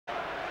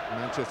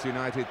Manchester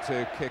United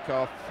to kick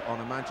off on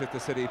a Manchester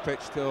City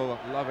pitch still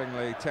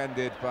lovingly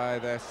tended by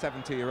their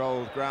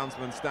 70-year-old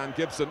groundsman Stan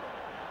Gibson.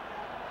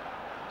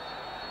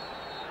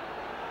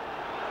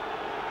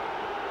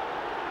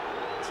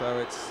 So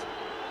it's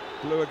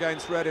blue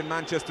against red in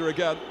Manchester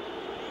again.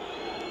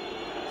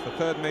 It's the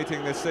third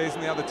meeting this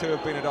season, the other two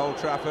have been at Old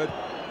Trafford,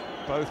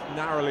 both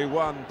narrowly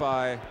won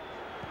by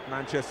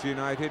Manchester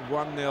United,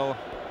 1-0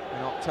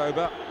 in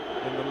October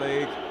in the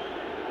league,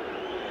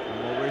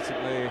 and more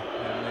recently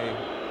in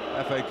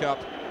the FA Cup,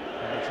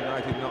 in which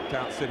United knocked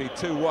out City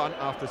 2-1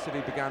 after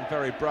City began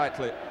very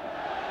brightly.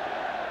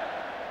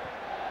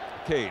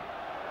 Keane.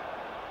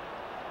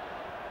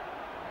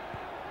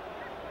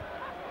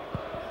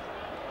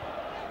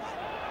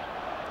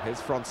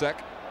 Here's Frontzeck.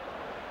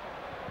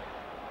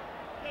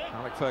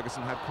 Alec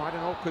Ferguson had quite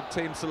an awkward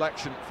team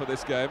selection for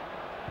this game,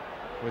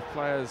 with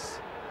players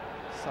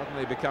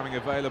suddenly becoming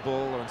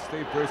available, and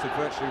Steve Bruce had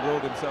virtually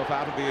ruled himself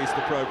out of the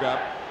Easter programme.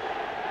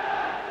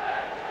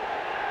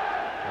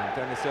 And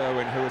Denis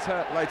Irwin, who was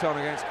hurt late on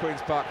against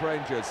Queen's Park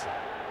Rangers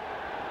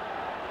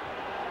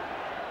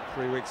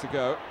 3 weeks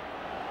ago.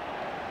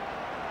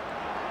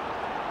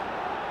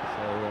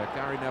 So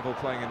Gary Neville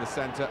playing in the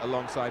centre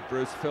alongside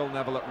Bruce, Phil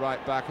Neville at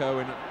right back,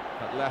 Owen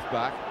at left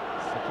back,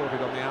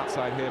 supported on the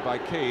outside here by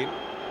Keane.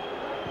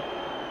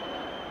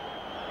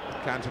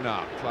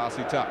 Cantona,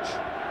 classy touch.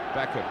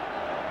 Beckham,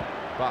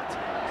 but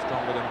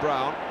stronger than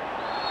Brown.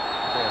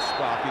 It'll be a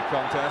sparky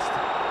contest.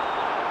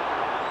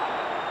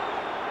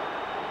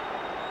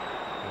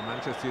 And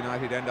Manchester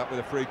United end up with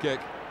a free kick,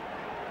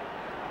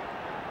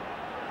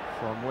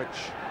 from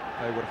which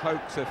they would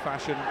hope to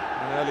fashion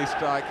an early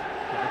strike.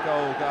 But the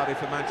goal guarded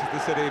for Manchester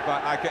City by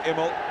Eike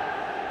Immel.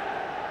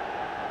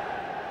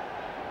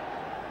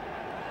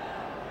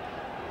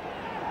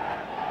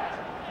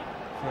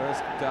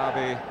 First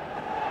derby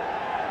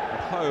at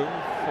home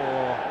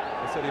for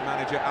the City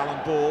manager Alan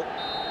Ball.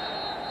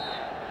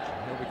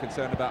 He'll be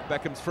concerned about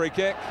Beckham's free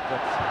kick,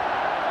 but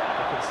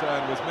the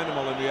concern was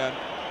minimal in the end.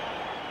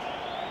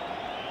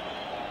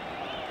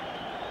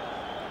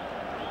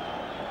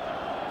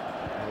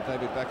 Well,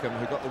 David Beckham,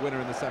 who got the winner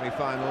in the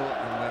semi-final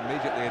and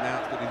immediately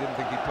announced that he didn't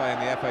think he'd play in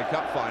the FA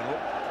Cup final.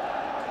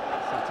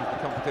 Such is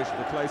the competition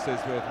for places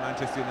with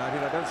Manchester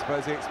United. I don't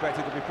suppose he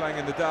expected to be playing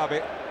in the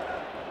derby.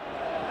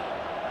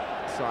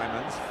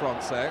 Symons,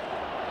 Frontzeck.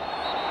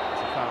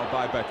 It's a foul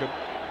by Beckham.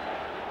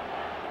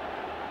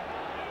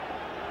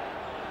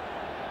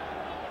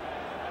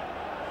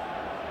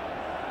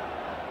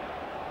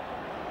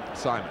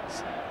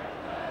 Symons.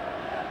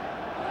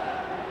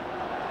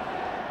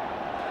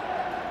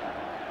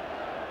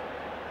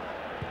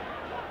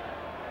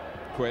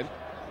 Quinn,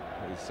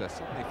 who's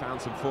suddenly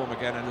found some form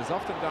again and has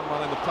often done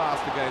well in the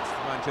past against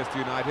Manchester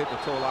United, the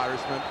tall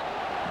Irishman.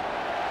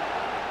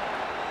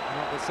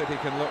 Not that City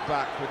can look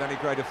back with any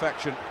great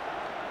affection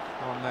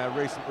on their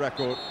recent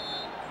record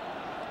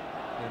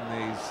in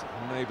these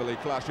neighbourly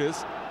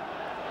clashes.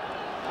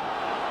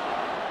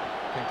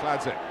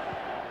 Kinkladze.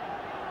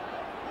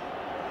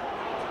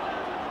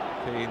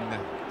 Keane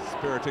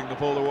spiriting the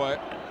ball away.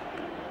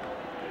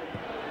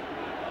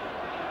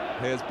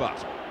 Here's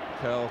Butt.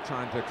 Curle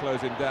trying to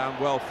close him down,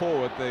 well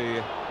forward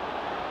the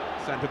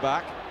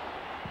centre-back.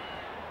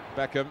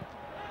 Beckham.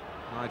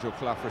 Nigel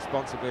Clough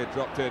responsibly had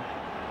dropped in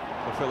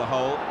to fill a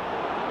hole.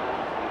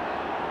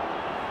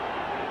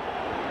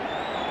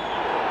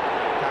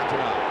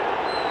 Cantona.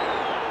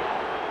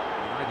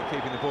 United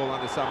keeping the ball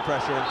under some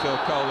pressure until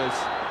Curle is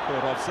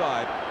caught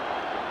offside.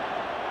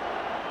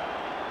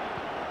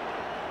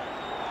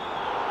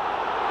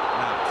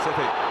 Now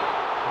City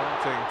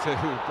wanting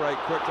to break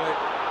quickly.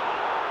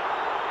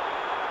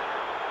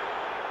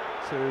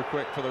 Too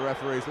quick for the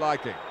referee's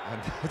liking,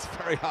 and it's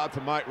very hard for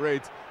Mike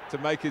Reid to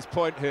make his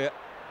point here.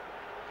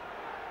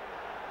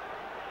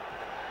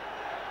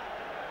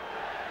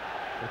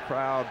 The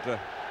crowd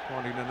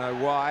wanting to know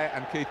why,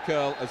 and Keith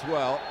Curle as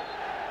well.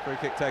 Free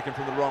kick taken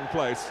from the wrong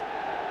place.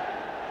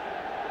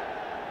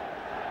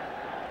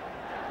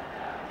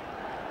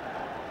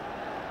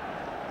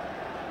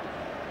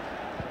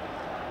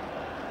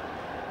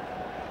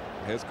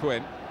 Here's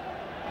Quinn.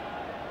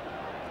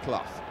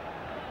 Clough.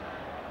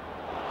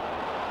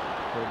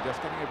 Quinn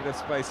just getting a bit of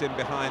space in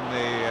behind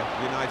the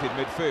United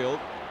midfield.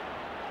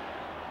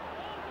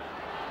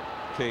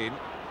 Keane.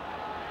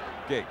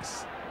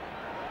 Giggs.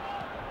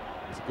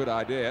 It's a good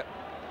idea,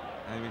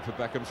 aiming for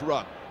Beckham's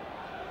run.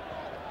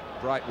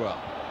 Brightwell.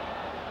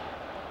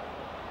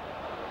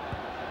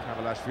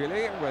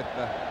 Kavelashvili with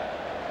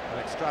an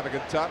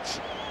extravagant touch.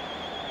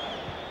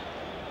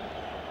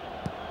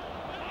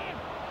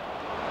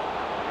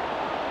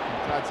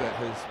 Kinkladze,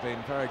 who's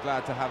been very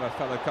glad to have a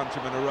fellow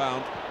countryman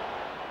around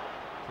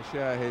to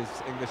share his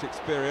English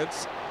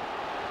experience.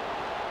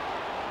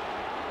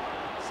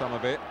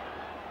 Summerbee.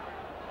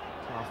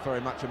 Not very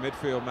much a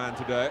midfield man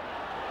today.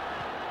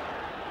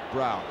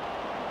 Brown,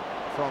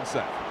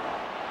 Frontzeck.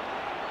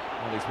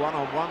 Well, he's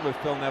one-on-one with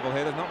Phil Neville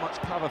here. There's not much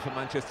cover for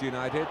Manchester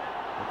United.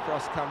 The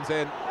cross comes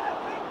in,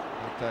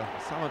 but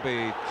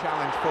Summerbee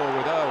challenged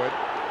forward Irwin.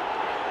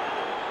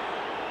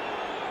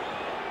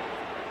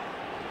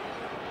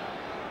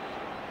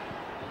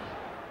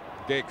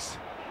 Giggs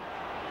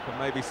can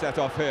maybe set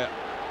off here.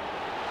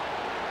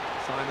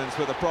 Symons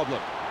with a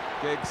problem.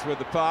 Giggs with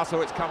the pass,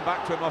 it's come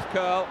back to him off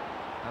Curle.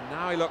 And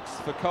now he looks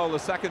for Cole the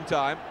second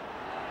time.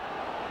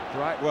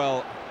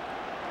 Brightwell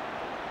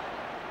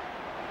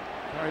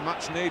very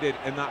much needed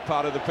in that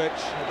part of the pitch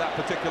at that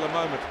particular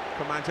moment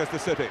for Manchester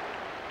City.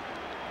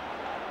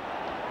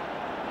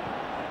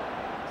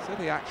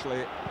 City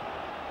actually,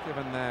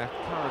 given their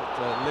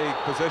current league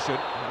position,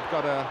 have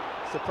got a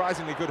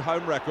surprisingly good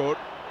home record.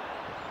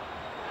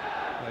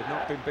 They've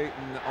not been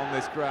beaten on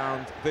this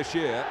ground this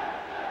year.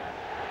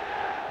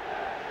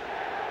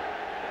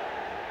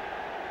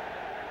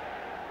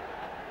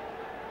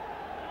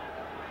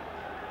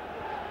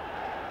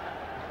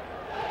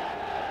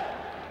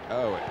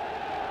 Owen.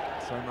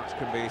 So much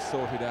can be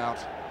sorted out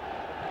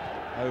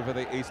over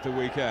the Easter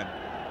weekend.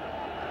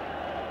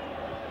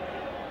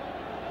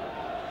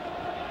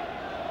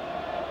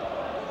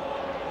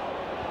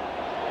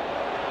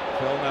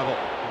 Phil Neville.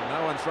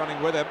 No one's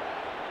running with him.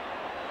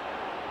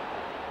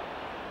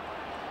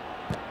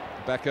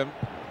 Beckham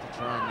to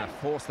try and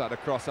force that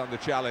across under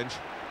challenge.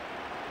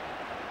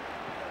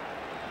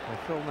 Well,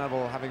 Phil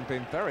Neville, having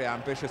been very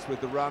ambitious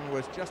with the run,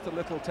 was just a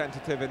little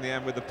tentative in the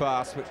end with the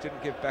pass, which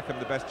didn't give Beckham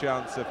the best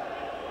chance of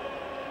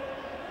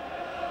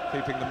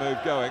keeping the move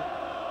going.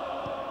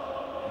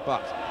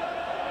 But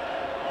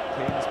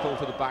Keane's pull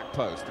to the back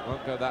post. It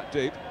won't go that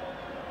deep.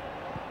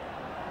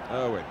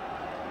 Irwin.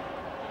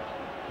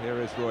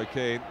 Here is Roy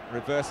Keane,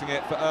 reversing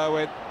it for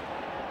Irwin.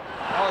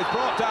 Oh, he's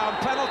brought down,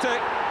 penalty.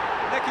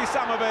 Nicky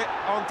Summerbee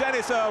on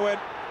Denis Irwin.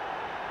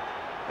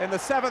 In the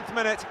 7th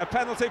minute, a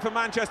penalty for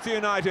Manchester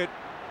United.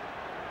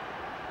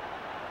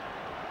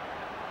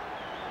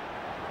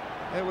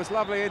 It was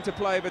lovely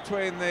interplay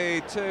between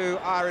the two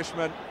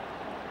Irishmen,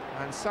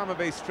 and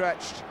Summerbee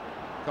stretched,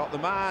 got the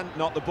man,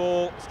 not the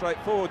ball.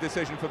 Straightforward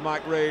decision for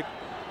Mike Reid,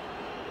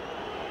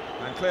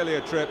 and clearly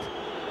a trip.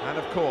 And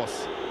of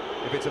course,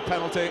 if it's a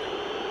penalty,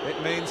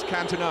 it means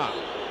Cantona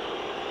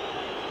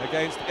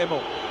against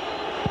Immel.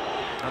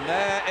 And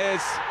there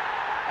is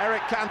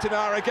Eric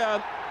Cantona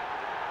again,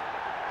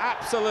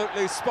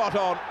 absolutely spot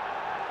on.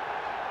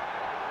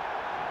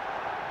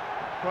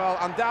 Well,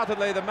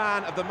 undoubtedly the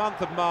man of the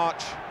month of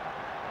March.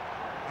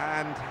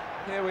 And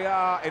here we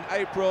are in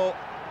April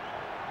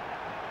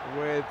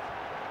with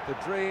the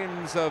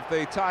dreams of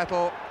the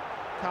title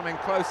coming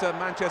closer.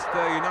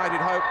 Manchester United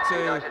hope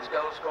to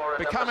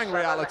becoming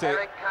reality,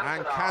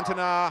 and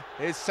Cantona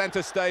is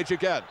centre stage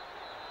again.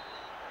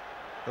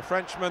 The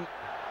Frenchman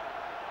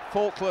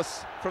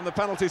faultless from the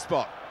penalty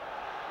spot.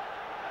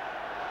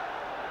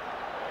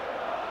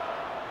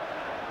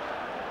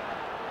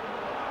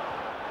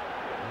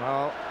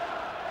 Well,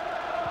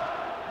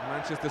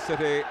 Manchester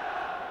City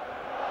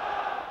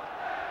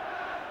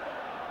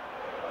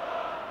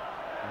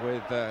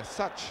with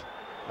such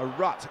a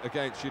rut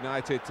against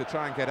United to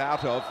try and get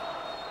out of,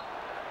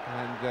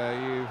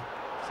 and you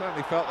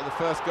certainly felt that the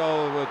first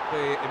goal would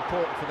be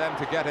important for them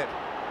to get it.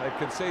 They've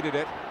conceded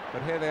it,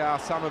 but here they are,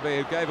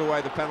 Summerbee, who gave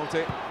away the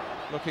penalty,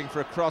 looking for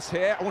a cross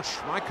here. Oh,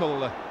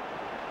 Schmeichel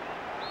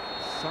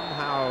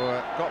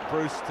somehow got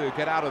Bruce to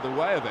get out of the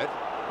way of it.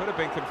 Could have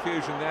been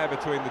confusion there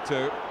between the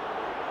two.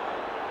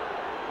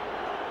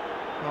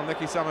 Well,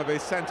 Nicky Summerbee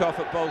sent off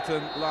at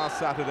Bolton last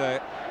Saturday,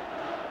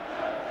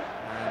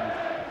 and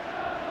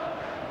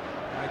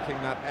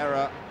making that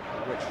error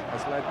which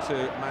has led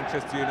to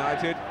Manchester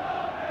United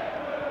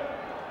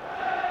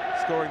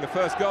scoring the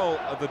first goal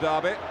of the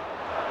derby.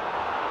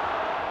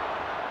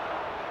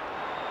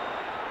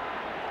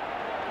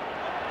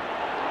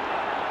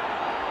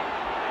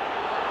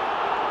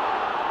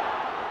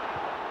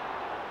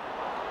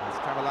 That's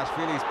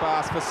Kavelashvili's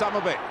pass for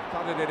Summerbee,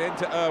 putted it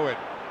into Irwin.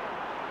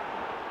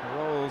 The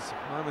roles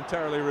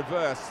momentarily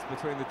reversed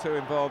between the two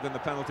involved in the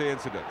penalty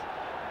incident.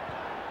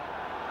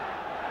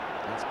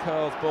 That's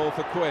Curle's ball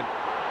for Quinn.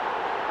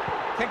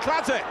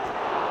 Kinkladze!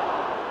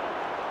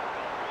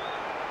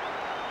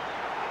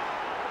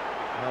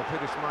 Well,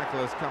 Peter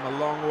Schmeichel has come a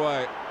long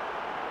way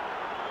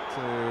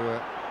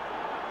to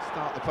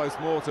start the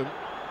post-mortem.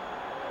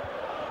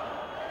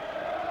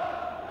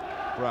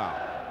 Brown,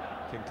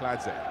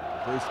 Kinkladze,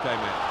 Bruce came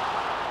in.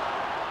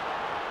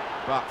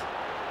 But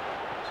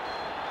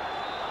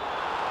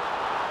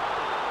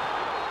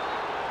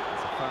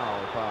it's a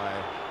foul by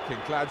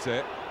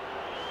Kinkladze.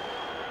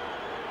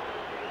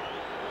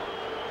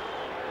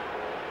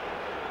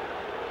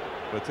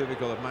 But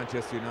typical of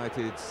Manchester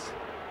United's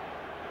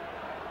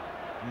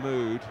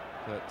mood,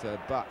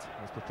 that Butt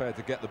was prepared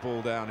to get the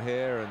ball down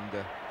here, and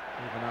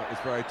even though it was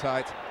very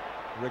tight,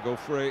 wriggle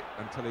free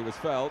until he was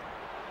felled.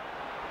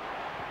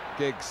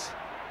 Giggs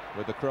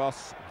with the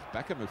cross.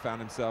 Beckham, who found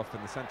himself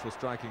in the central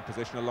striking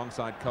position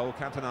alongside Cole.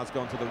 Cantona's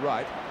gone to the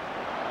right.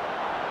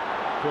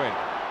 Quinn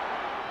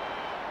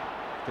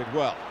did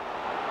well.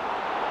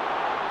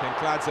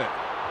 Kinkladze,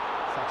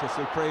 such a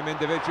supreme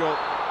individual.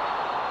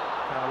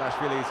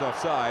 Kavelashvili's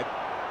offside.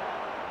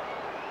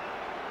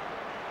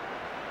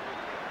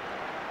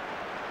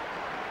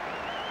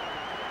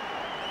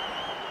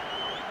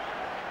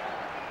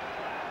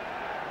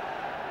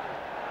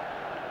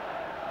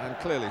 and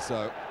clearly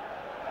so.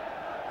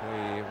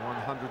 The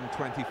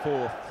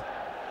 124th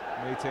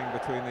meeting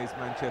between these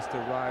Manchester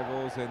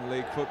rivals in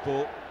league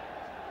football.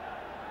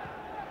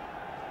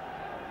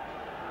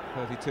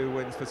 32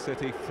 wins for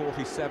City,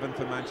 47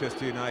 for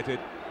Manchester United.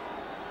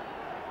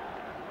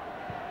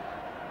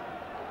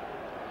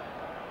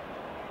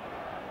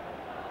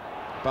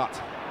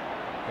 But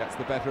gets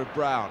the better of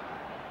Brown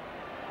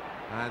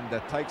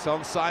and takes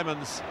on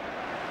Symons.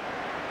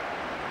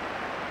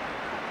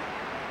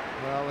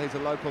 Well, he's a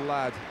local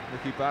lad,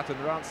 Nicky, and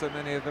there aren't so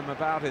many of them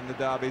about in the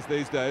derbies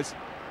these days.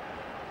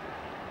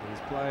 He's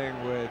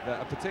playing with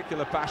a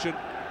particular passion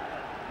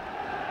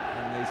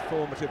in these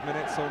formative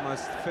minutes,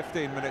 almost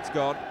 15 minutes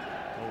gone.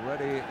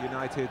 Already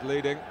United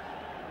leading.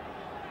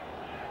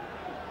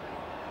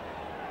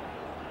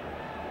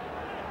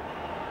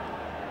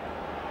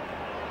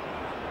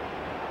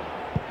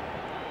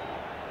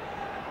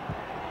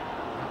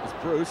 That was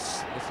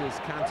Bruce. This is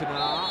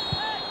Cantona.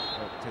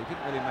 But he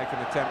didn't really make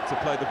an attempt to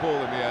play the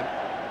ball in the end.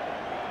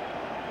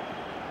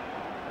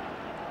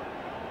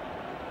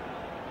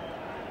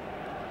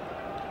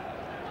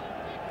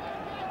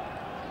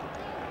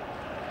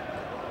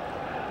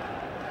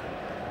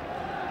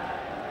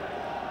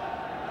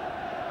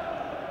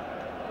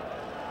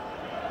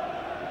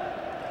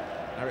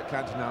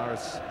 Cantona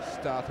has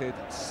started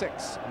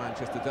 6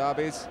 Manchester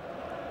derbies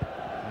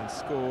and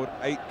scored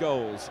 8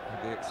 goals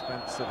at the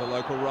expense of the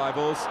local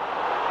rivals.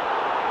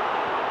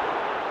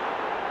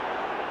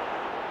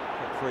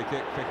 Good free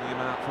kick, picking him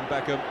out from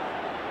Beckham.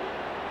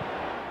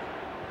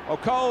 Oh,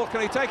 Curle, can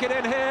he take it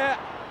in here?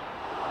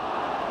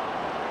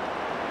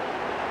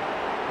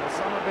 Well,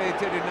 Summerbee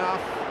did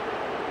enough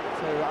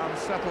to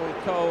unsettle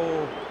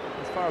Curle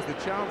as far as the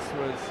chance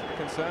was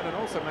concerned, and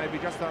also maybe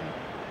just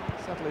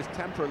unsettle his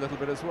temper a little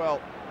bit as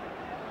well,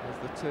 as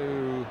the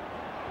two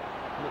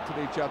looked at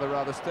each other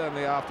rather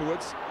sternly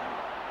afterwards.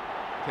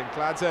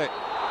 Kinkladze,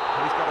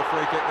 he's got a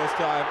free kick this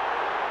time.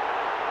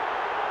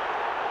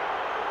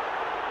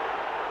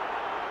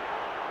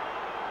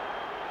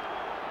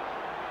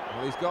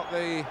 Well, he's got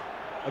the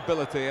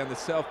ability and the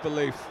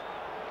self-belief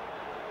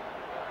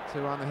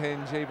to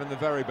unhinge even the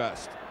very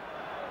best.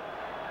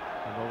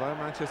 And although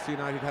Manchester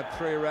United had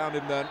 3 around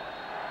him then,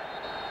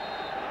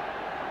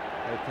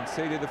 they've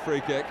conceded the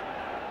free kick.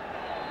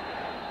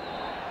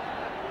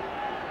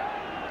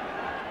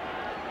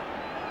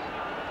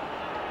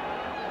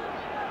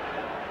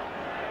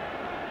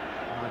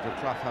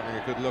 Clough having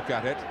a good look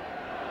at it.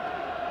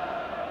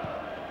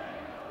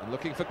 And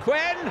looking for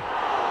Quinn!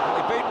 Well,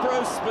 he beat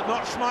Bruce, but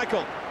not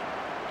Schmeichel.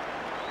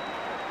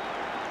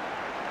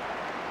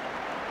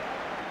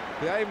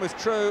 The aim was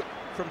true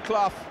from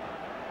Clough,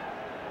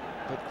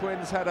 but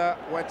Quinn's header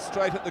went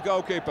straight at the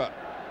goalkeeper.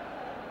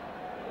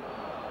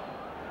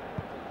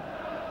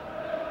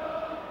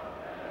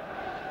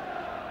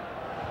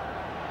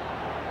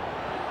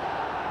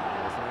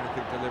 Was there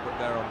anything deliberate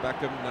there on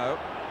Beckham? No.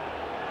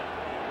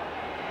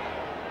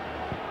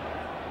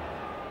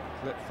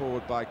 Flipped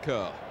forward by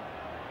Curle.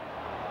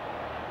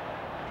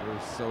 And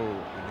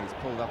he's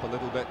pulled up a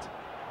little bit,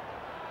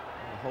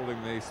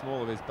 holding the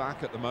small of his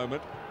back at the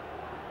moment.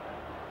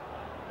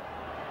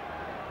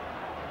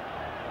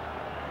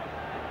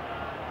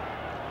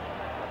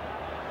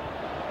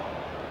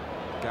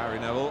 Gary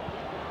Neville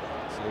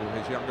to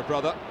his younger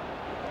brother.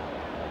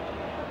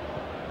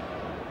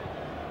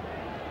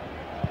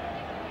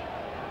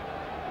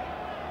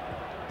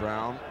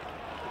 Brown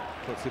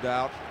puts it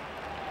out.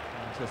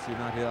 Manchester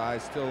United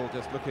eyes still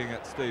just looking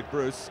at Steve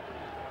Bruce.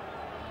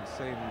 He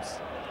seems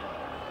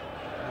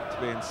not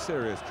to be in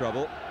serious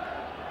trouble.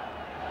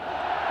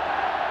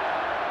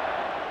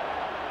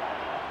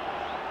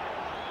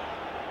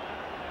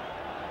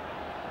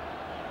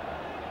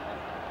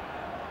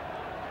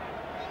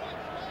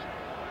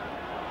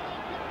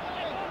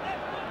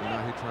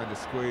 United trying to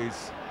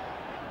squeeze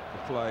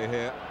the play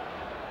here.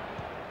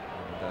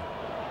 And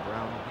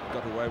Brown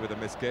got away with a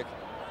miss kick.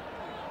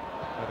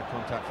 Better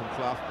contact from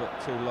Clough,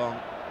 but too long.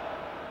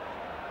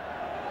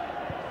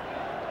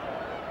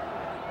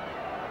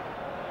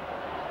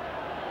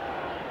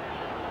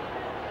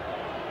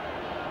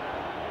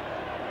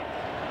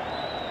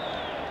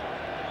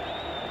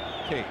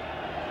 Keane.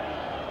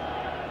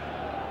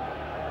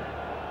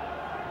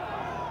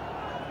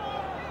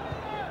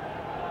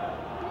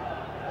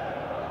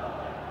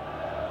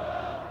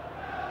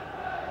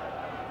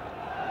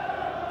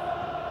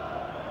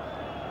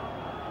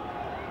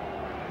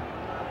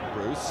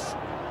 Bruce.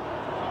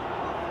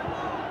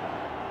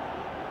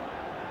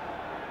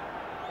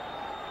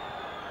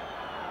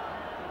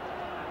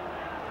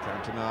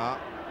 Cantona,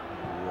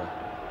 who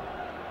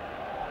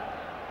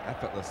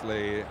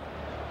effortlessly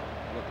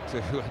looked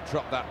to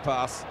drop that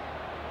pass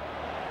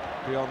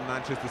beyond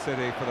Manchester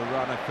City for the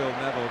runner Phil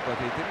Neville, but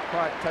he didn't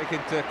quite take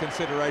into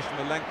consideration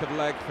the length of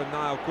leg for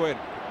Niall Quinn,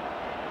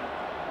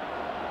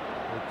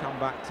 who'll come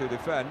back to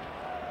defend.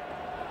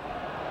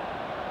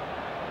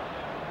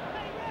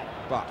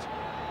 But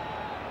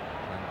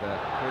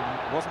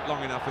Quinn wasn't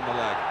long enough in the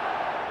leg.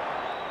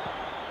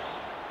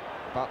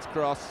 Butts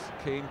cross,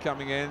 Keane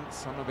coming in,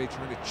 Summerbee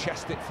trying to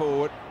chest it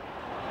forward.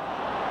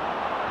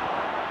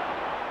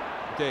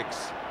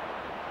 Giggs.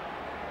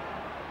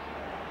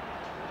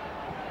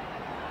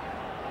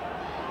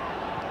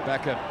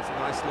 Beckham, it's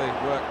nicely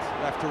worked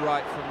left to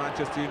right from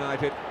Manchester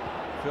United.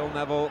 Phil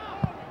Neville.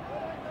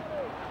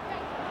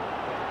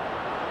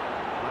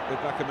 Might be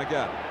Beckham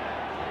again.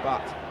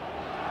 But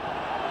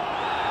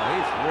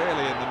he's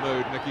really in the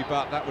mood, Nicky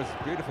Butt. That was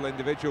beautiful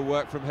individual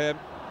work from him.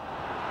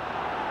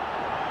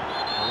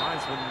 The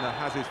linesman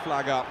has his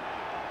flag up.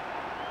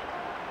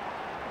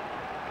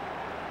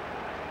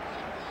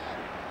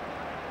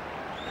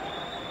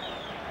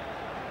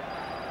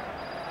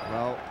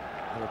 Well,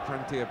 there are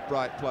plenty of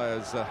bright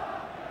players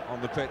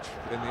on the pitch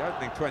in the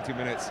opening 20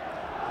 minutes.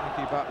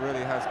 Nicky Butt really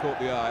has caught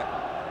the eye.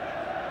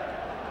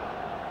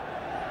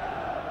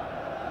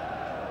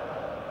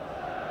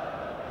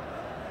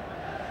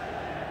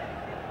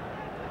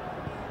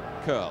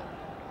 Curle.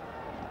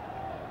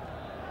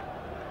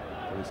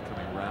 Who's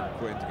coming round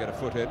Quinn to get a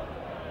foot in.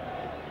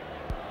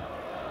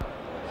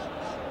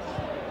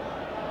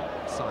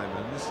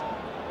 Symons.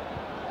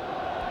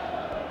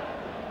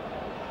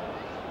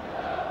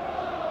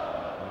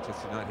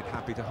 Manchester United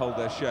happy to hold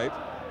their shape.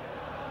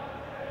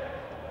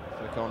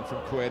 Flick on from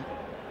Quinn.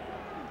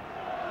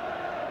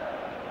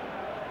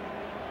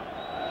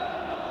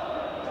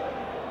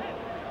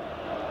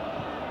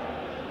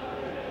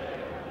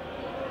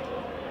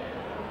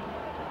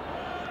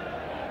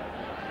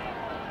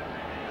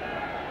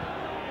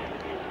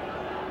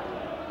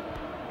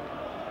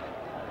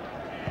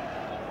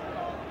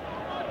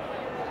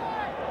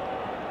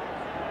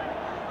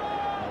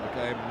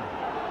 Game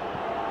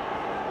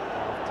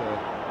after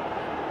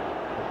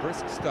a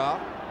brisk start,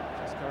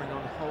 just going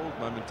on hold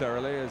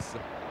momentarily as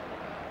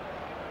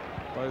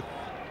both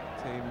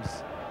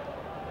teams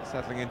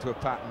settling into a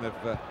pattern of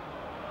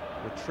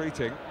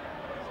retreating,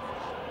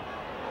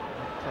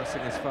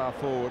 pressing as far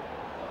forward.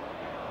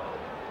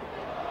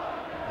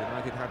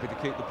 United happy to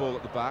keep the ball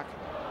at the back.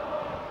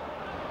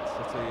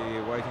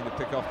 City waiting to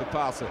pick off the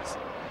passes.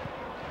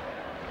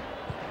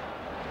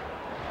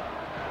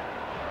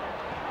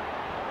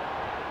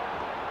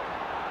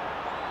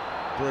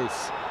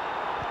 Bruce.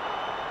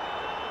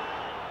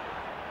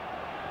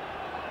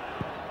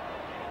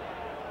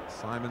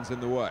 Symons in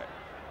the way.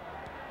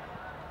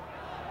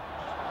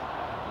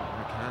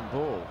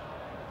 Handball.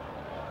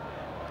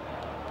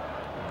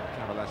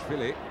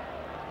 Kavelashvili.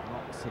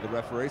 Knocks to the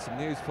referee. Some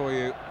news for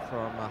you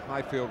from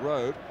Highfield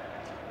Road,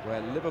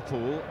 where Liverpool,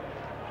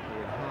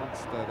 who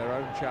enhanced their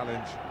own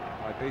challenge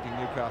by beating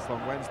Newcastle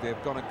on Wednesday,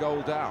 have gone a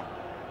goal down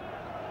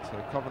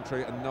to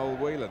Coventry and Noel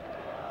Whelan.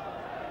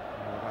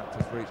 That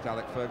has reached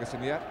Alex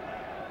Ferguson yet.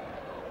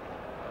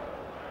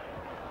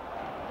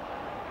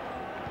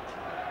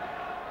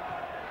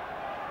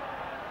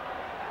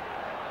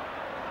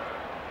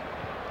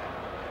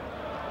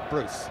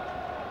 Bruce.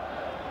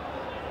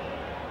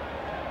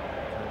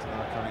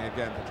 Cantona coming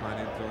again to try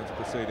and influence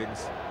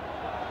proceedings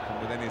from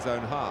within his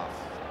own half.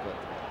 But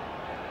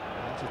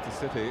Manchester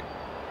City,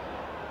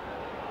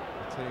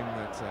 a team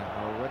that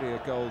are already a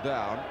goal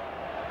down,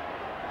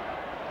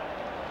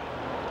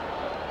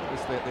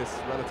 at this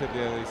relatively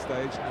early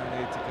stage, no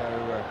need to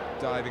go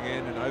diving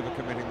in and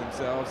overcommitting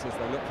themselves as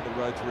they look for the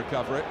road to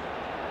recover it.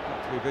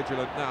 Got to be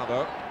vigilant now,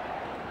 though,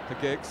 for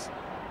Giggs.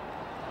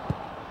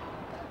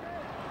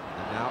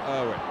 And now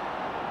Irwin.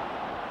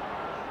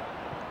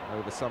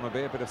 Over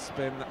Summerbee, a bit of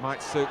spin that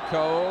might suit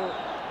Cole.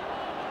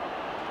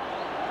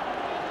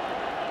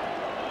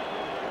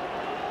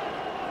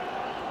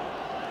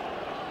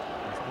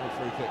 There's no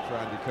free kick for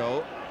Andy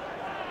Cole.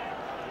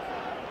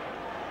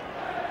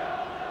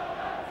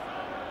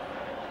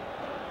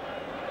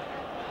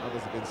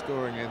 Others have been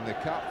scoring in the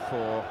cup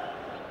for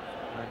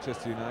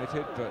Manchester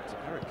United, but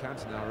Eric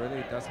Cantona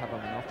really does have a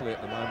monopoly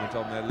at the moment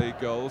on their league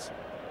goals.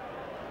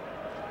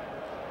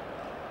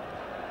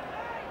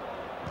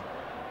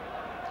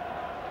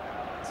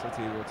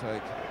 City will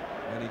take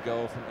any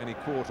goal from any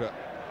quarter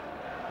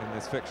in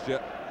this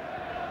fixture.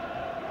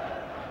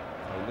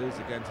 If they lose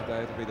again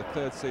today, it'll be the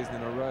third season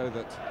in a row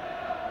that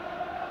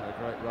their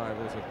great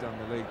rivals have done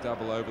the league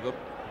double over them.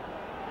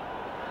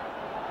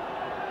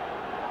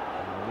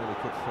 Really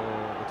could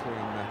fall between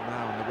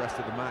now and the rest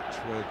of the match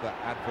with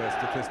adverse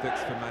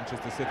statistics for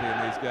Manchester City in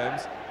these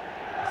games.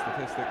 The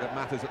statistic that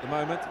matters at the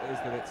moment is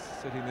that it's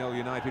City 0,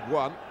 United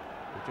 1.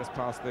 We've just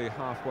passed the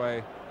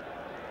halfway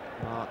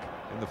mark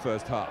in the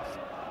first half.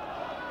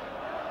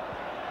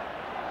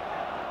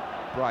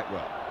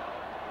 Brightwell.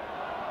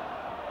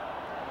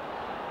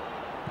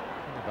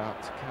 About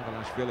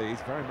Kavelashvili,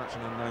 he's very much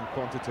an unknown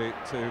quantity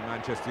to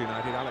Manchester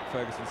United. Alex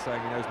Ferguson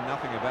saying he knows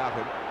nothing about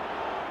him.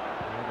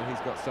 Maybe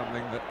he's got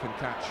something that can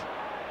catch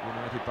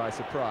United by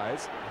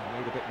surprise. They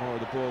need a bit more of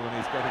the ball than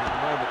he's getting at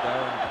the moment,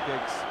 though, and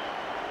Giggs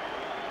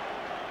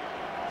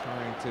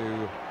trying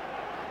to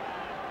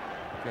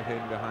get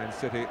in behind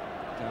City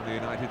down the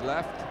United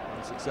left,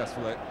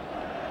 unsuccessfully.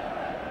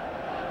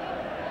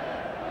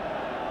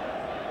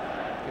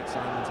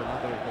 Symons,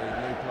 another of the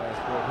new players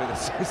brought here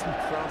this season,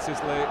 Francis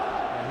Lee,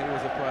 and he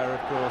was a player,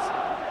 of course.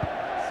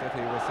 City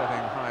were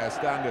setting higher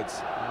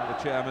standards, now the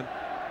chairman.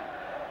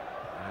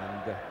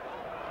 And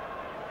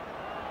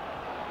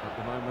at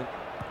the moment,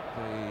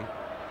 the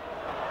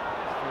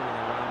feeling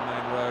around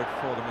Main Road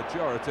for the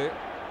majority.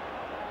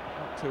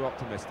 Not too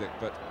optimistic,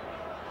 but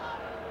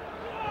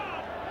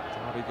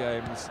derby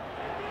games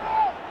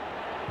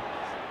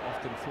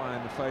often fly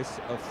in the face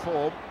of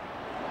form.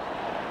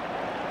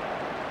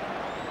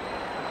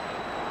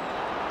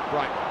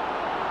 Brightwell.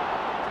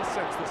 Just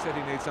sense that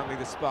City needs something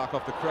to spark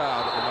off the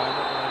crowd at the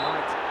moment, and I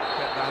might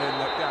get that in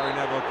that Gary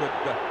Neville could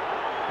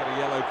get a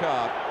yellow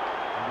card,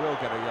 and will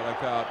get a yellow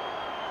card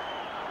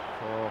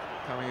for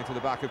coming into the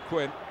back of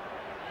Quinn.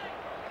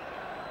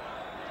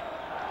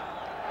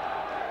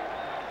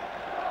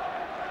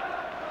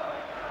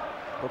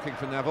 Looking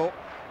for Neville.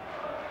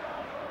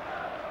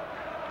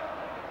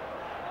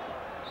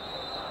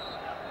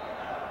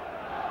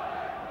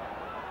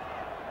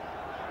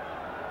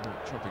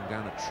 Chopping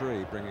down a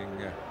tree, bringing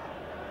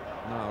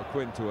Niall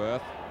Quinn to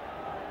earth.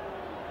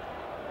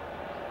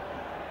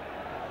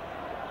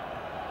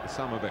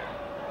 Summerbee.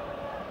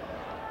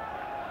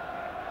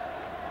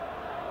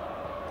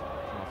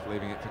 Clough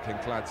leaving it for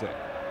Kinkladze.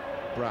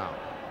 Brown.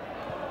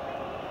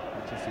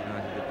 Manchester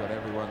United have got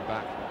everyone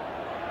back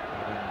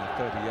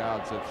within 30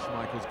 yards of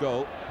Schmeichel's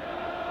goal.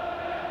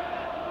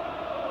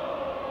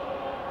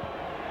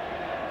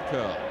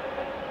 Curle.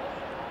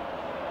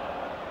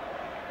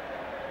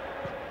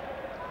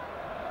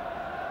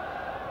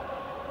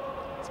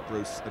 It's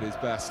Bruce at his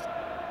best.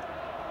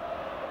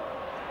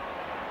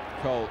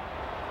 Cole.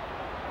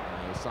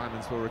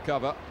 Symons will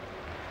recover.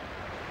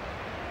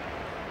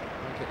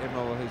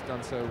 Immel, who's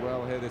done so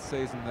well here this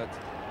season, that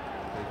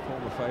the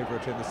former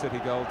favourite in the City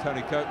goal,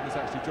 Tony Coton, has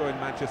actually joined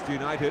Manchester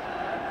United.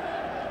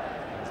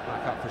 He's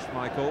back up for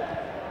Schmeichel.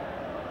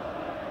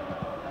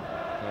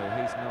 So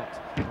he's not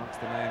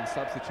amongst the main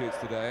substitutes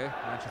today.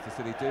 Manchester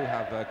City do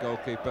have a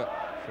goalkeeper,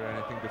 for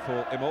anything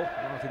before Immel,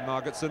 Martin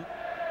Margetson.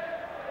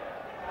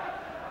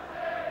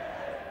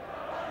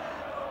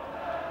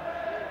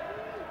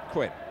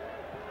 Quinn.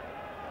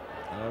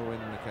 Irwin,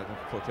 Mikhail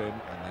put in,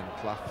 and then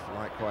Clough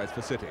likewise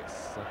for City.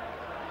 So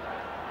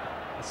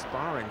a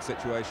sparring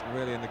situation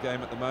really in the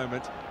game at the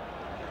moment,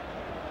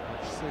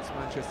 which suits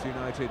Manchester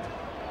United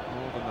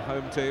more than the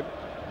home team.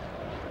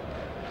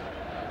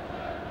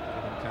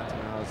 Given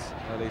Cantona's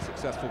early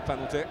successful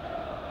penalty.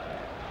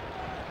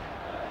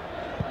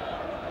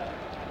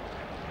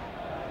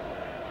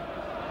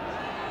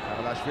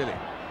 Kavelashvili.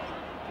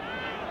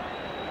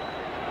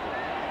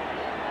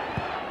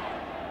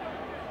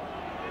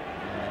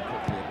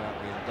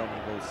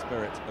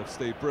 Spirit of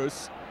Steve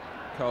Bruce.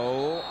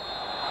 Cole,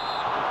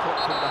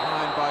 clipped from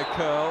behind by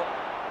Curle,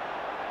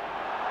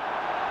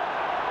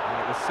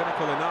 and it was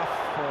cynical enough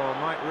for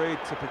Mike Reid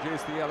to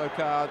produce the yellow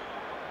card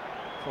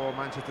for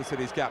Manchester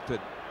City's captain.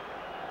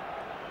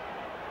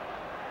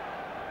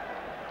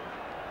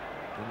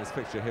 In this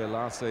fixture here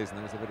last season,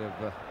 there was a bit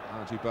of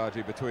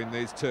argy-bargy between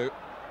these two.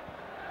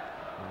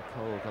 And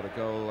Cole got a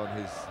goal on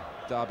his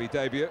derby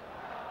debut,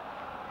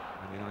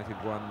 and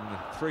United won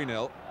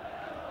 3-0.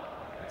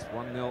 It's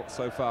 1-0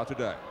 so far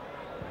today.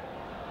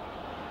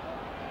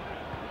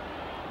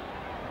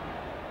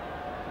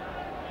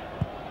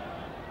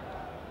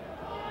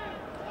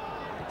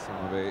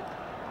 Summerbee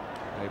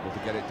able to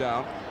get it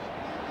down.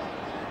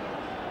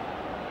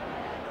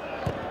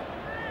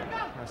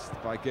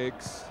 Pressed by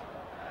Giggs.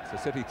 It's a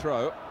City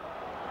throw.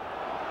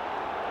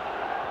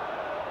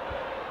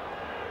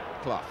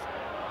 Clough.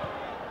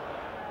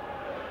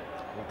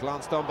 Well,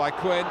 glanced on by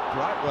Quinn.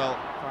 Brightwell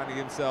finding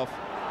himself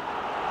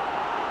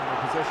in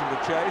a position to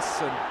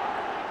chase, and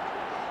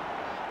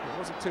it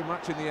wasn't too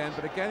much in the end,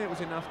 but again it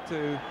was enough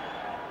to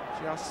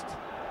just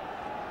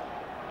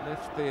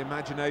lift the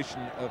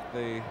imagination of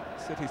the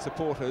City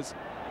supporters.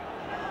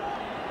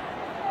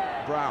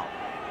 Brown.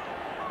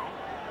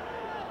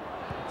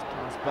 It's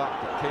passed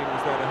back, but Keane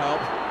was there to help.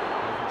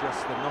 They can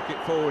just knock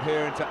it forward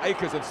here into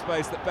acres of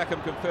space that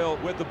Beckham can fill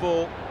with the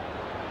ball.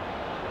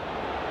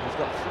 He's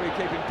got three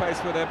keeping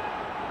pace with him.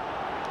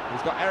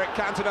 He's got Eric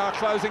Cantona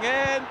closing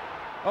in.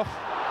 Oh.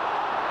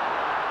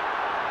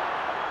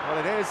 Well,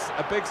 it is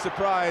a big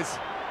surprise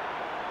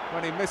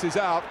when he misses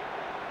out.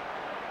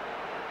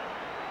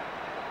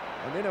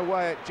 And in a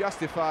way, it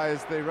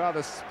justifies the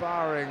rather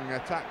sparring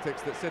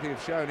tactics that City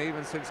have shown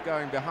even since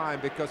going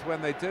behind, because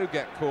when they do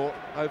get caught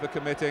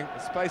overcommitting, the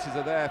spaces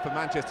are there for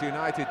Manchester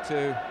United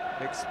to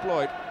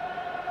exploit.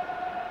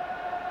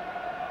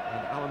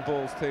 And Alan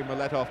Ball's team were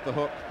let off the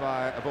hook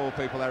by, of all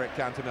people, Eric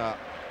Cantona.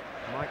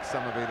 Mike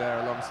Summerbee there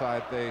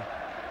alongside the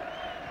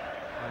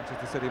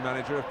Manchester City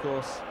manager, of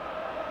course.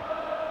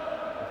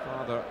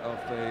 Father of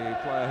the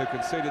player who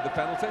conceded the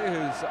penalty,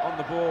 who's on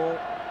the ball.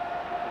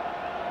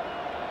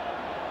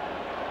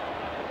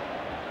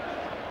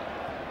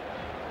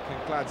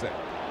 Kinkladze.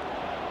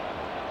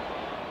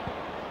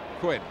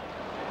 Quinn.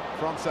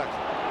 Frontzeck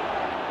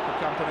for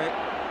company.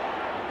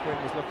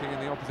 Quinn was looking in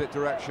the opposite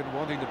direction,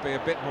 wanting to be a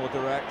bit more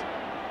direct.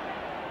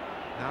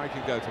 Now he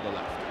can go to the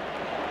left.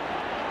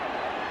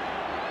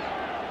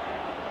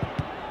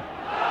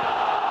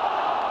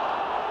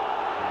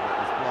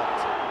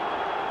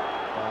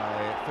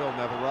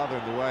 Neville, rather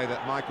in the way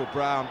that Michael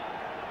Brown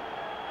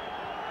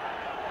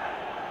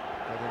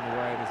in the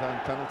way in his own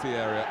penalty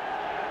area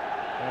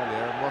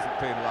earlier and wasn't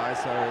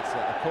penalised, so it's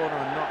a corner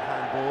and not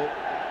handball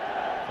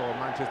for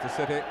Manchester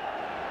City.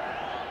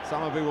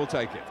 Summerbee will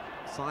take it.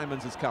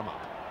 Symons has come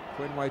up.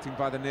 Quinn waiting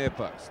by the near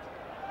post.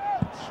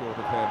 Short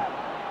of him.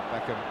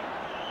 Beckham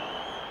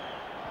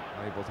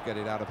able to get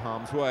it out of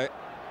harm's way.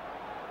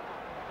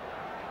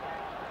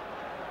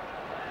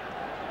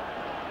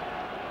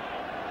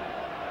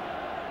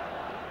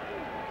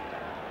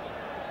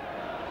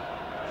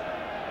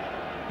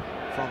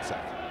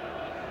 Frontzeck.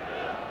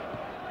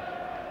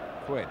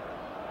 Quinn.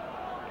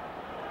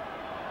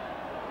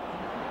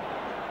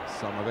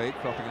 Summerbee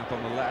cropping up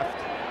on the left.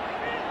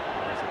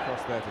 There's a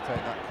cross there to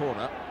take that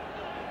corner.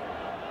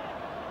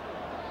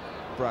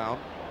 Brown.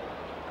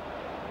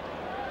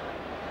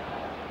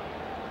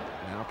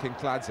 Now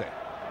Kinkladze.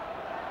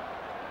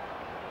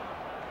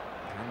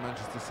 Can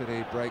Manchester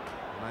City break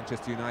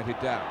Manchester United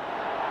down?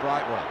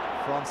 Brightwell.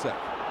 Frontzeck.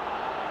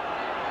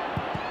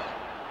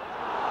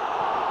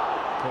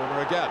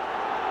 Corner again.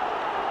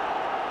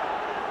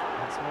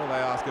 That's all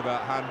they ask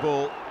about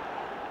handball.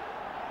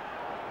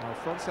 Well,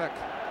 Frontzeck,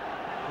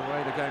 the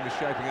way the game is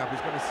shaping up,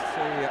 he's going to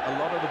see a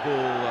lot of the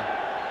ball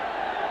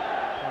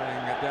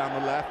playing down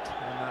the left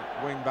in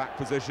that wing-back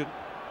position.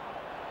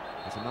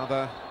 There's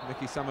another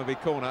Nicky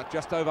Summerbee corner,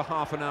 just over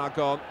half an hour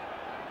gone.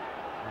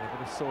 And a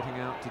bit of sorting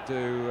out to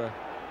do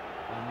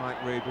on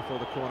Mike Reid before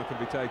the corner can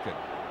be taken.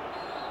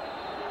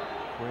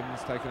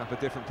 Quinn's taken up a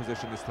different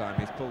position this time.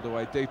 He's pulled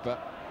away deeper.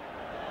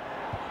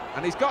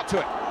 And he's got to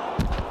it.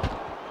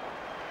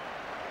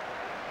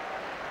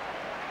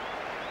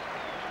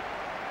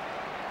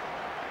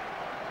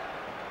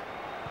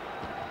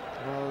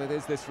 Well, it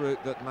is this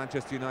route that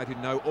Manchester United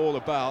know all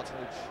about,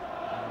 which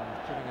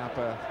putting up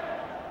a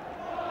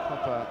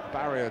proper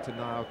barrier to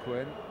Niall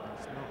Quinn.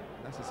 It's not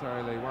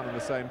necessarily one and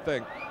the same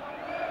thing.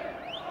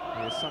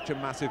 He is such a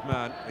massive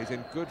man. He's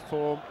in good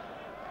form.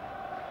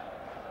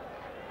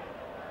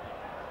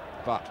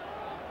 But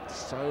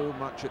so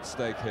much at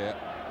stake here.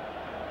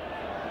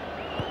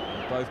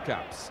 In both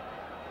camps.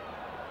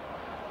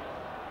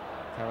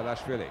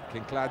 Kavelashvili,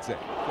 Kinkladze,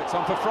 flicks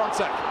on for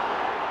Frontzeck.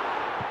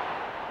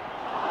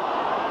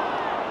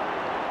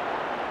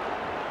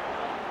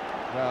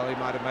 Well, he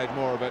might have made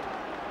more of it.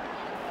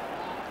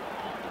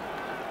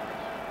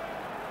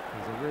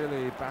 He's a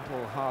really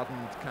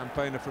battle-hardened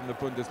campaigner from the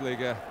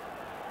Bundesliga,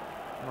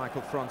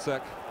 Michael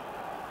Frontzeck.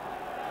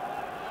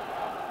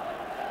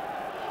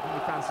 He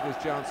fancied his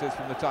chances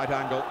from the tight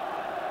angle.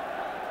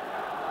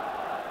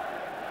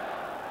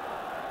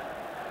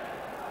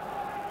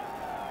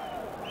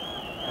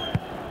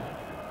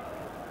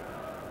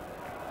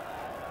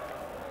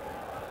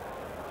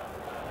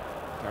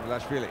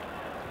 Kavelashvili.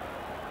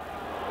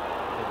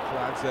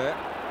 Kinkladze.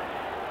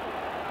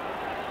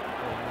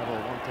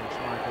 Neville wanting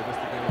Schmeichel just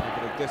to give him a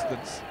bit of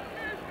distance.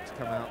 It's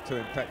come out too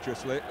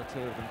impetuously. The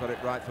two of them got it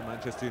right for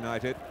Manchester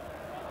United.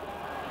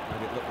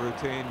 Made it look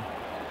routine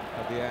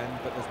at the end,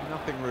 but there's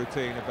nothing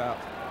routine about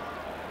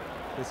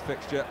this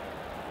fixture,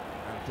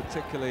 and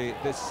particularly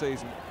this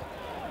season,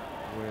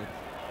 with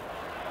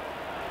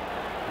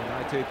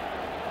United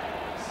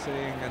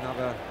seeing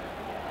another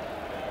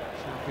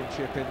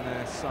championship in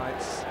their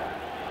sights.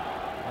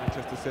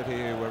 Manchester City,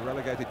 who were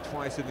relegated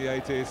twice in the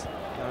 80s,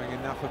 knowing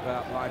enough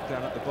about life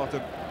down at the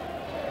bottom.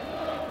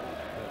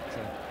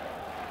 But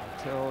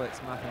until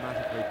it's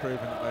mathematically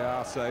proven that they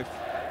are safe,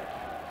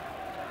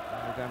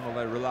 only then will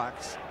they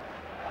relax.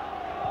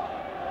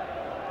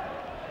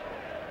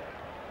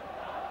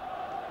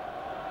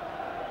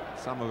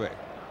 Summerbee.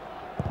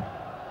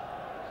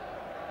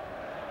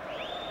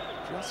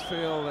 Just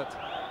feel that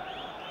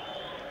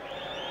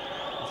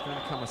there's going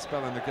to come a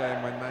spell in the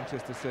game when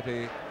Manchester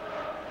City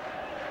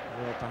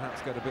will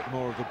perhaps get a bit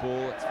more of the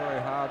ball. It's very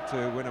hard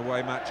to win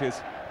away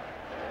matches,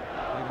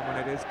 even when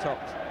it is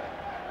topped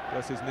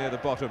versus near the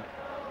bottom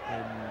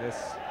in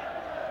this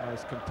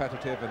most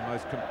competitive and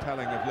most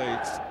compelling of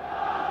leagues.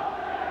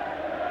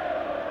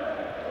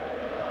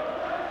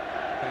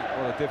 I think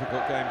what a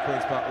difficult game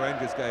Queen's Park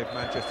Rangers gave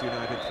Manchester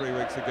United 3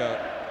 weeks ago.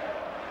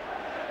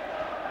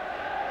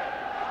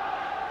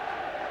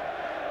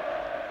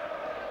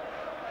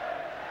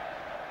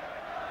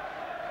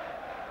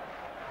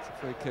 It's a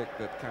free kick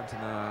that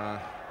Cantona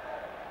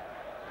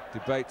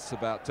debates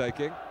about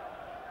taking.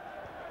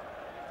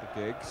 For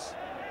Giggs.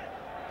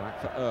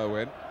 Back for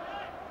Irwin.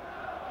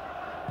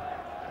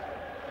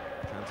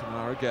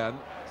 Cantona again.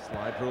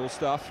 Slide rule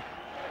stuff.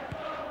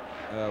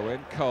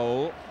 Irwin,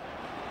 Cole.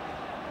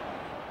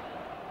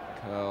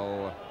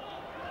 Curle.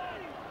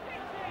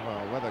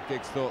 Well, whether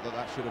Giggs thought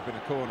that should have been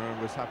a corner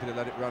and was happy to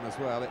let it run as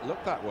well, it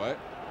looked that way.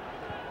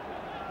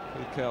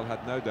 Mikhail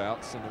had no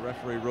doubts, and the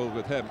referee ruled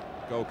with him.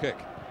 Goal kick.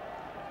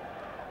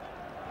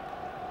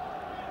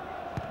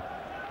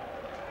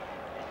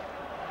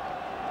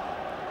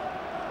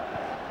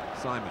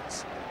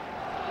 Symons.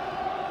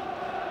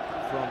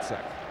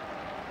 Frontzeck.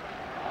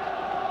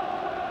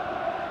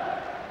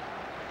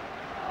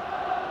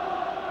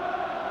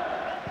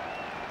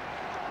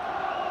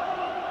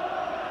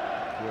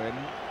 Quinn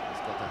has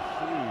got a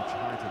huge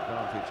height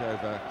advantage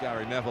over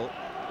Gary Neville.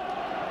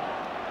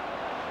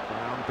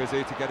 Brown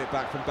busy to get it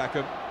back from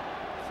Beckham.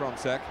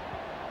 Frontzeck.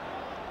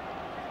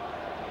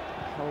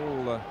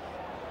 Whole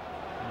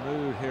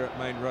mood here at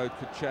Main Road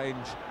could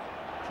change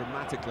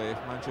dramatically if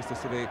Manchester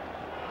City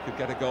could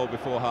get a goal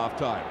before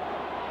half-time.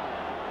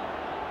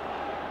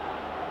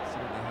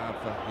 Certainly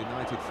have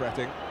United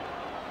fretting.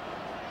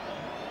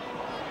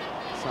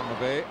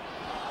 Summerbee.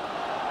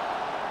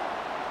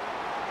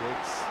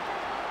 Giggs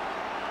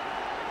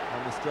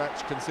on the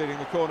stretch, conceding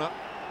the corner.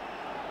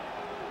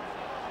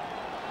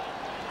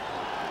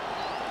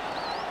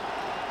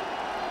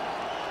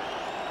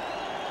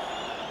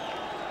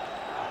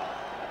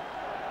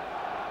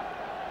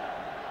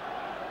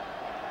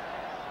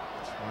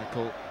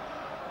 Schmeichel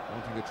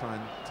wanting to try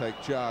and take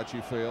charge,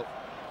 you feel,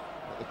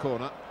 at the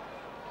corner.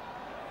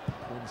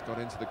 Quinn's got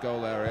into the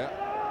goal area.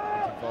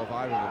 Won't involve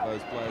either of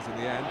those players in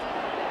the end.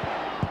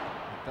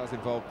 It does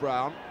involve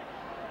Brown.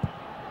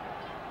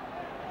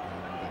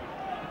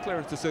 And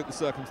clearance to suit the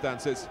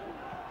circumstances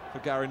for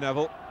Gary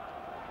Neville.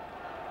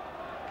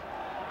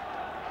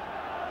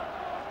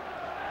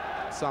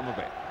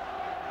 Summerbee.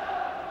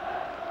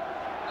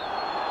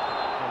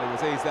 Well, he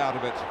was eased out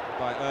of it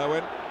by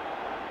Irwin.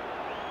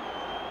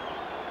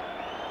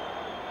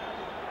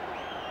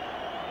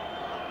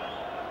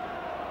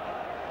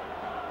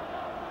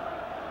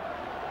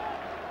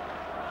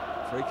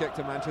 Free kick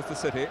to Manchester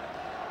City.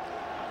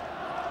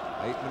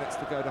 8 minutes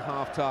to go to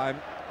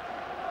half-time.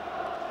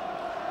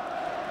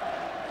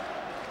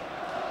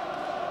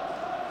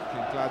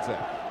 Kinkladze.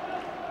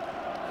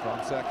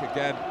 Frontzeck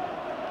again,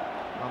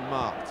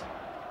 unmarked.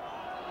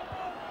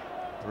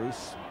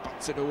 Bruce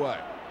butts it away.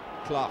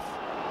 Clough,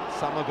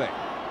 Summerbee.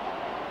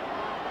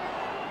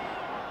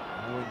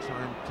 Irwin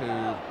trying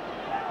to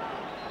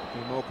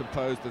be more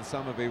composed than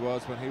Summerbee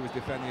was when he was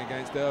defending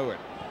against Irwin.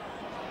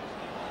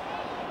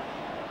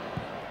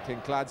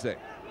 Kinkladze.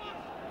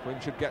 Quinn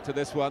should get to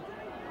this one.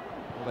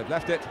 Well, they've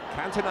left it.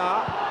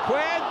 Cantona.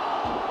 Quinn!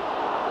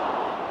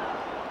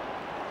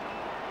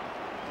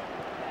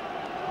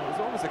 Well, it was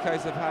almost a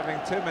case of having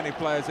too many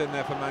players in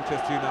there for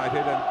Manchester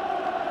United,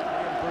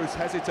 and Bruce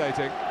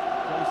hesitating.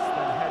 Bruce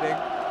then heading.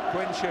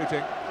 Quinn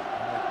shooting.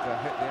 And it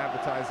hit the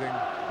advertising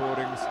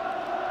boardings,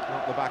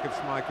 not the back of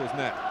Schmeichel's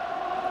net.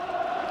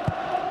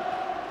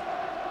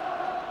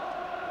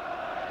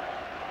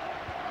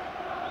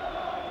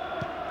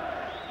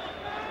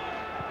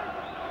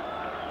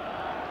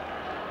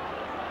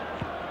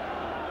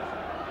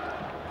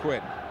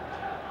 Quinn.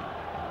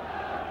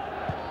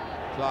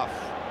 Clough.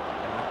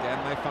 And again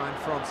they find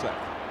Frontzeck.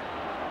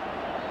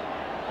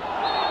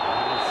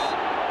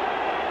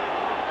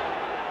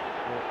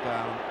 Brought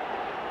down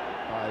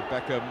by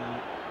Beckham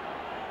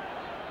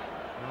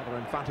rather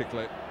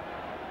emphatically.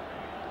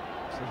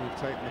 So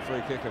he's taken the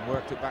free kick and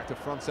worked it back to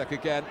Frontzeck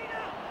again.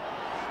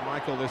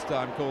 Schmeichel this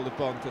time called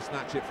upon to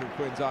snatch it from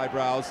Quinn's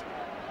eyebrows.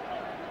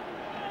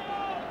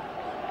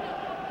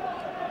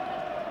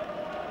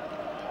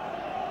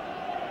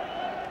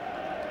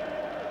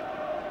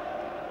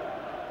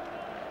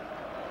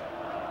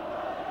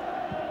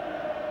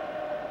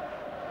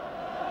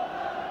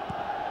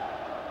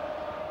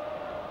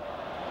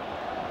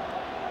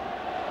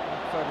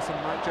 Ferguson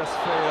might just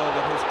feel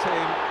that his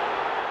team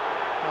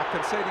are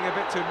conceding a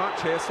bit too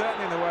much here,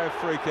 certainly in the way of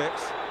free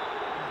kicks.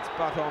 It's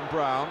butt on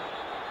Brown.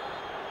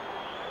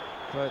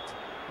 But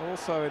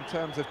also in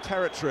terms of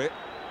territory,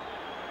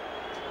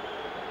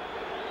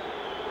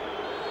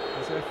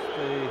 as if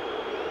the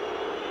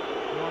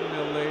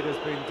 1-0 lead has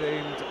been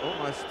deemed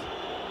almost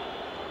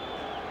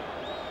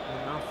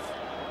enough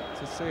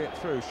to see it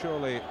through.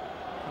 Surely,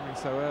 coming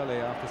so early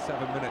after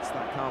 7 minutes,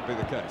 that can't be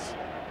the case.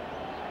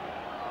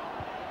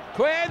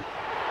 Quinn!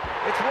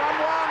 It's 1-1.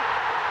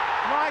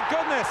 My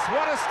goodness,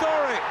 what a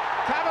story.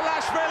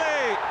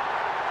 Kavelashvili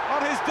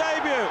on his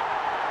debut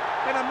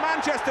in a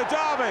Manchester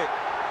derby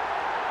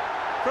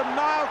from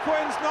Niall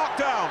Quinn's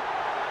knockdown.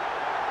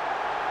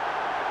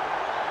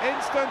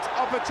 Instant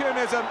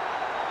opportunism.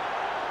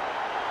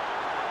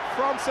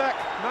 Frontzeck,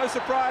 no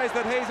surprise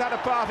that he's had a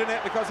part in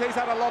it because he's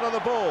had a lot of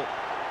the ball.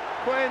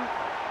 Quinn,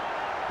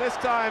 this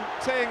time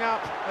teeing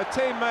up a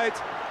teammate,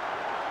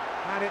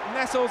 and it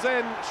nestles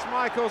in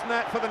Schmeichel's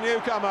net for the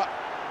newcomer.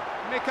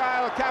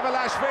 Mikhail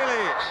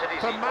Kavelashvili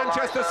from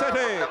Manchester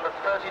City. Number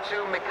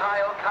 32,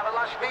 Mikhail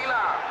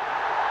Kavelashvili.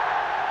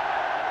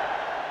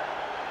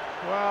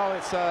 Well,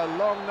 it's a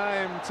long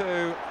name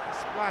to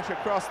splash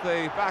across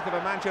the back of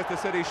a Manchester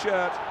City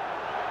shirt,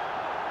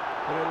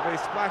 but it'll be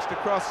splashed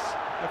across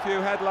a few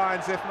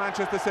headlines if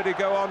Manchester City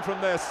go on from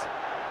this.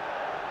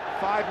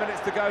 5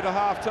 minutes to go to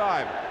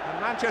half-time, and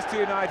Manchester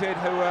United,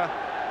 who were,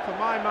 for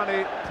my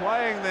money,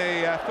 playing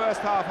the first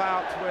half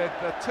out with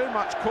too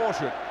much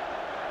caution,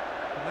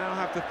 now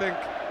have to think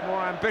more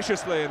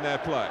ambitiously in their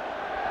play.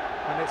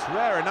 And it's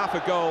rare enough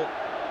a goal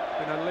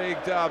in a league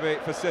derby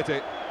for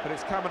City, but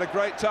it's come at a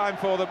great time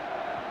for them.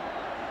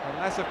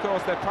 Unless, of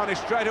course, they're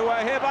punished straight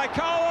away here by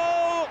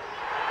Curle.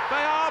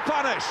 They are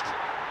punished.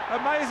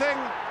 Amazing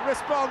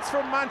response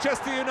from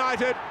Manchester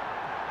United.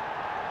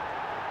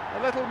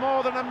 A little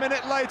more than a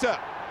minute later.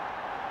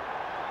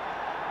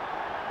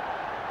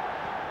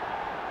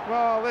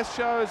 Well, this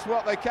shows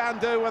what they can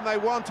do when they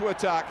want to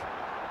attack.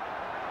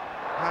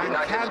 And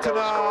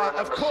Cantona,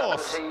 of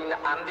course,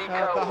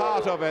 at the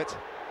heart of it.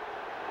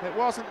 It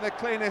wasn't the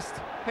cleanest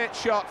hit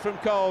shot from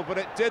Curle, but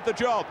it did the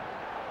job.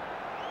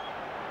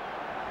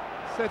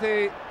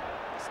 City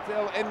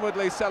still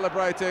inwardly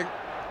celebrating,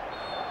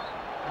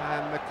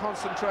 and the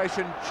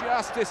concentration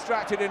just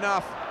distracted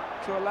enough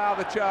to allow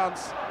the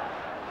chance.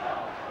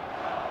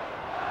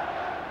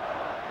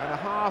 And a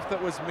half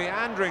that was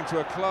meandering to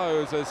a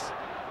close has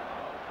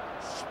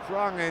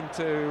sprung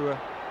into,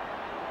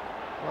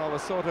 well, the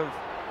sort of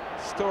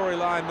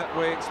storyline that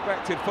we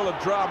expected, full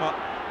of drama.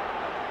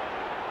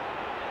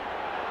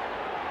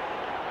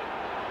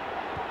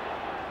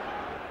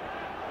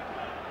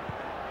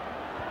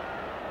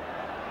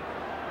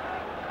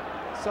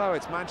 So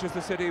it's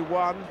Manchester City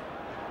 1,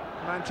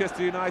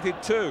 Manchester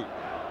United 2.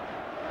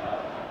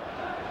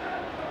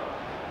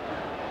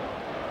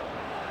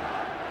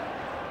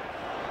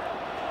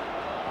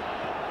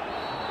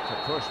 To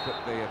push, but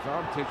the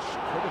advantage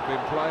could have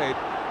been played.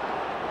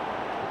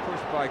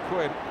 Pushed by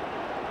Quinn.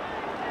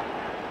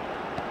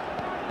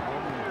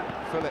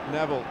 Philip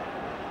Neville.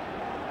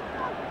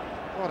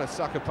 What a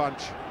sucker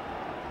punch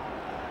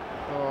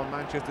for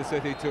Manchester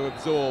City to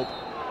absorb.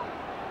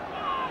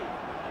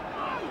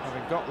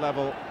 Having got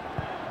level,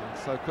 and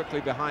so quickly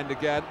behind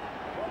again.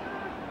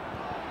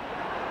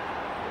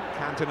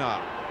 Cantona.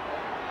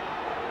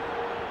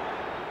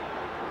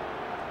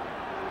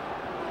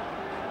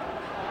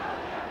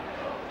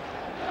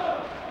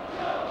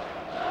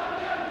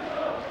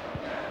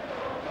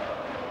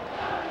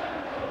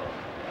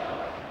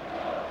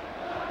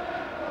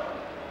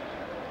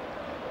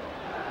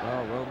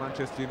 Well, will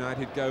Manchester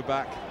United go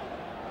back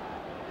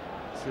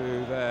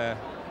to their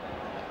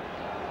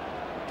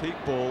keep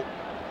ball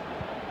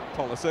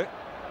policy,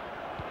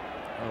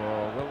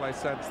 or will they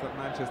sense that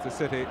Manchester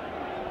City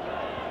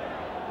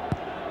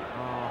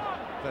are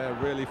there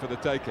really for the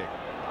taking?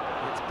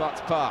 It's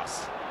Butt's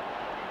pass.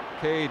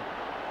 Keane.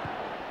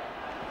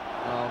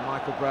 Well,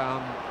 Michael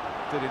Brown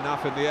did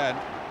enough in the end.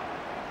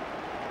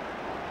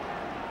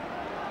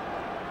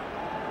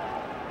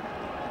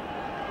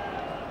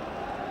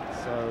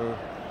 So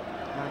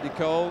Andy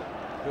Cole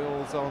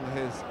builds on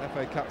his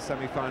FA Cup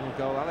semi-final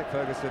goal. Alec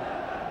Ferguson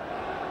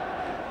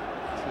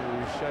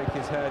to shake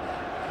his head.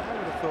 I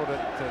would have thought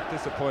that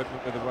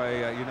disappointment with the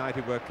way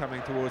United were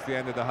coming towards the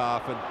end of the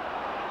half, and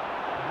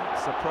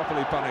perhaps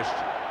properly punished,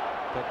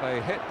 but they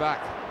hit back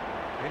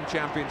in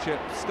Championship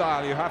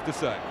style, you have to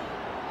say.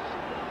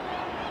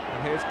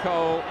 And here's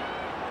Cole,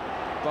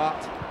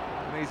 but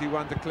an easy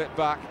one to clip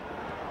back.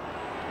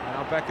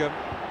 Now Beckham.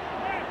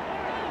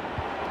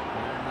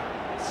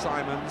 And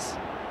Symons.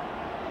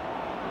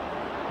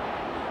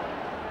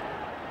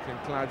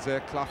 Kinkladze,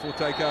 Clough will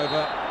take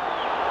over.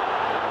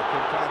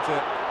 Kinkladze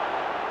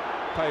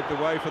paved the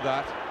way for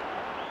that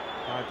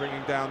by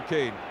bringing down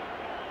Keane.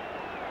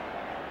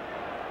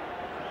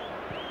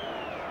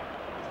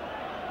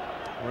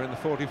 We're in the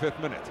 45th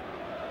minute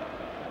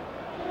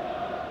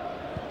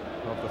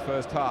of the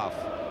first half.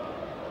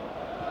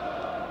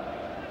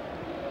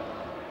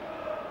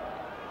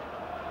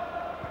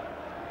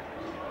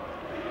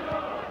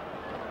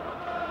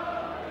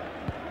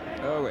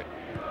 Irwin.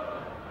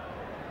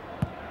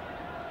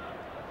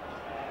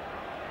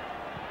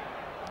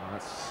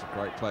 That's a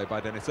great play by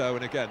Denis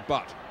Irwin again,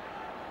 but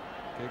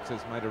Giggs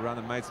has made a run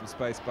and made some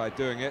space by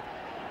doing it.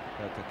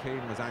 But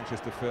Keane was anxious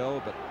to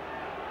fill, but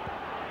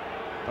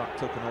Butt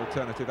took an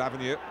alternative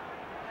avenue.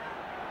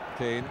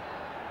 Keane,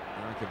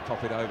 now he can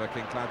pop it over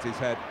Kinkladze's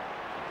head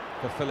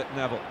for Philip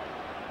Neville.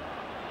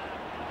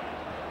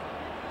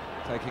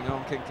 Taking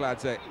on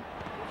Kinkladze.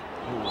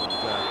 Ooh,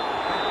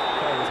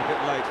 and, was a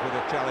bit late with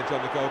a challenge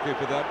on the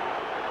goalkeeper then.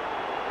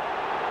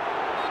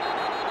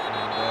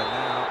 And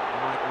now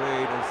Mike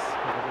Reid has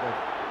had a bit of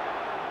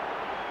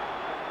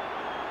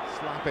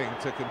slapping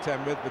to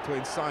contend with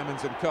between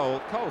Symons and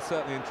Curle. Curle's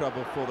certainly in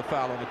trouble for the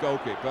foul on the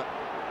goalkeeper.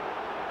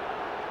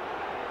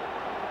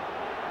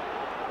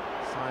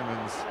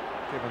 Symons,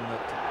 given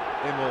that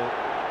Immel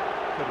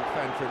couldn't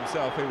fend for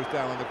himself, he was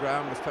down on the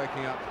ground, was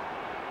taking up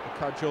the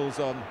cudgels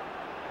on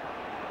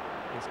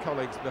his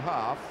colleague's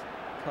behalf.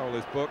 Curle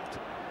is booked.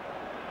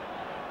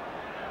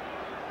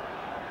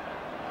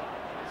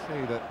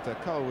 See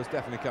that Curle was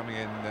definitely coming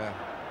in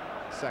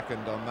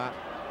second on that.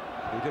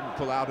 He didn't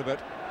pull out of it.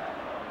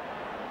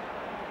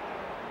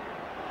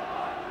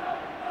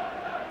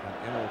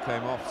 And Immel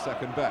came off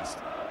second best.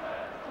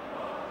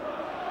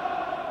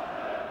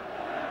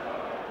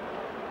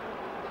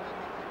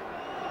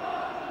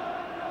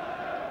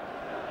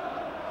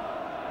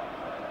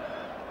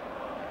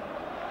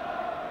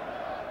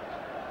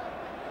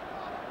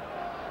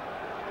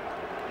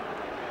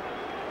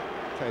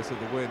 Case of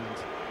the wind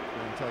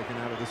being taken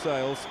out of the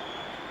sails.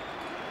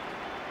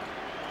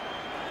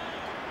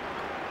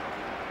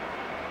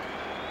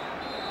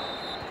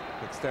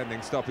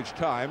 Extending stoppage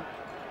time.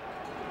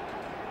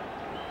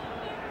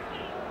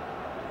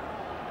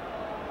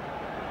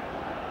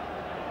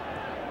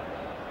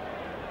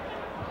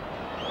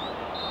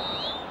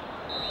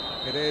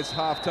 It is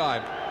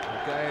half-time.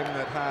 A game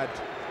that had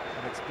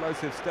An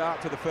explosive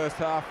start to the first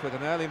half with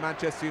an early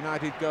Manchester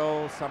United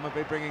goal.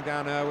 Summerbee bringing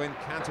down Irwin.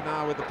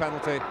 Cantona with the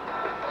penalty.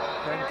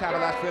 Then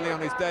Kavelashvili on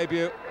his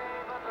debut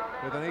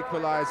with an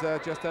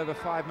equaliser just over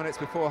 5 minutes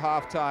before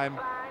half-time.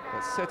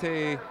 But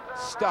City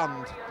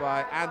stunned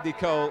by Andy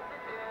Cole,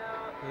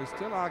 who's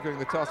still arguing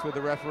the toss with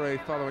the referee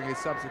following his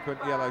subsequent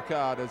yellow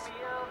card as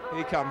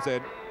he comes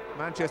in.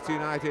 Manchester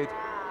United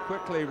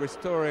quickly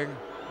restoring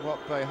what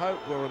they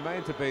hope will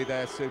remain to be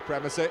their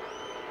supremacy.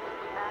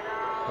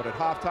 But at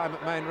half-time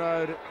at Main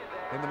Road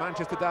in the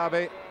Manchester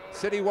derby,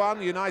 City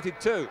 1, United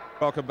 2.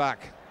 Welcome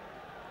back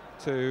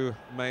to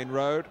Main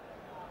Road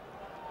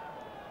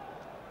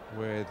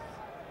with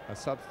a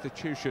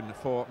substitution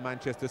for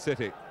Manchester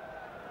City.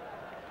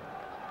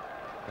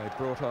 They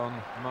brought on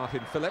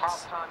Martin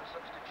Phillips,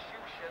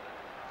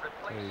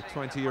 the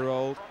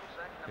 20-year-old.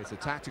 It's a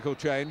tactical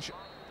change.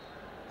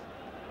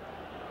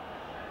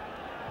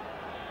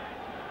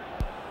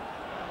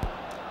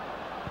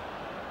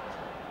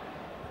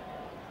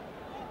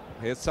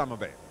 Here's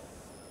Summerbee.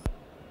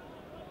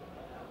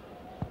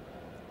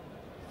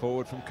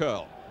 Forward from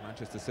Curle.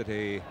 Manchester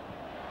City,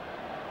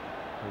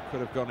 who could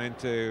have gone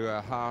into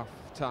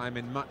half-time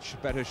in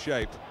much better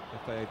shape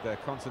if they'd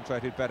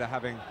concentrated better,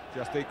 having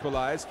just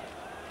equalised.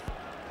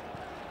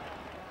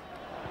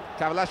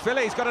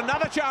 Kavelashvili's got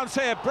another chance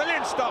here.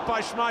 Brilliant stop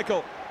by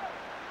Schmeichel.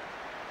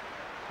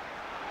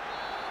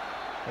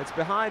 It's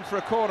behind for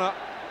a corner.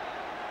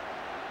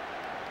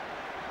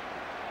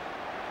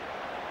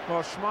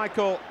 Well,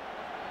 Schmeichel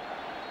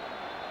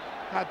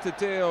had to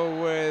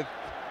deal with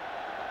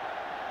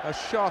a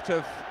shot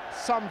of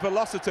some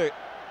velocity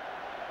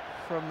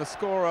from the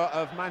scorer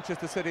of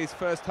Manchester City's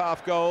first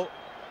half goal,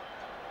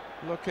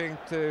 looking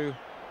to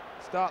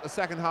start the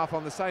second half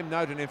on the same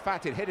note, and in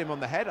fact it hit him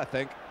on the head, I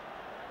think.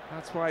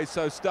 That's why he's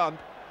so stunned.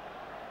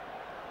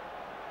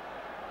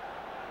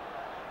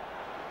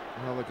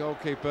 Well, the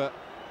goalkeeper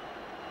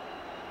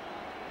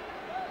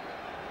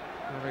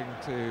having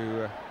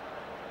to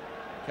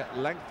get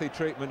lengthy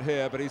treatment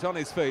here, but he's on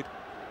his feet.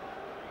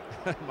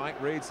 Mike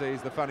Reid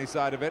sees the funny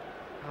side of it.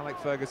 Alex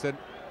Ferguson,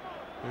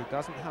 who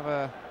doesn't have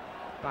a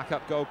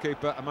backup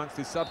goalkeeper amongst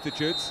his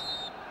substitutes.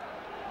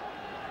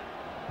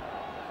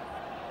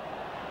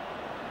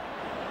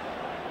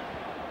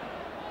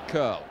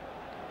 Curle.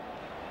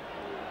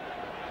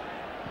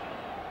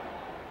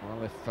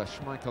 Well, if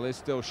Schmeichel is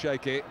still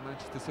shaky,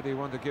 Manchester City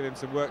want to give him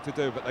some work to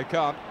do, but they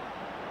can't.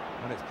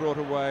 And it's brought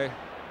away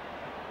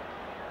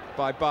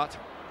by Butt.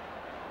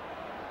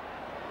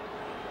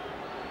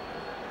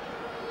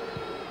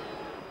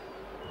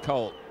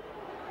 Cole.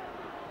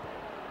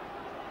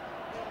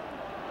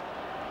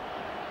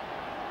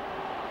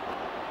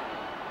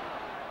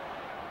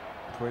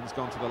 Quinn's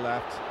gone to the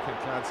left,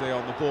 Kinkladze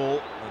on the ball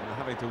and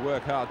having to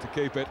work hard to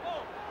keep it.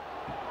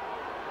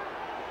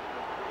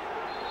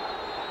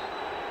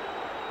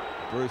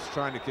 Bruce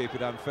trying to keep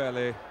it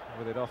unfairly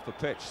with it off the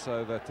pitch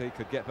so that he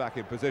could get back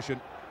in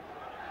position.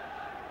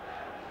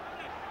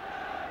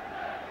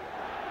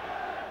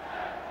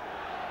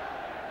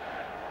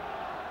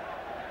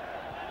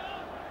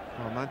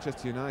 Well,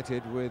 Manchester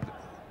United with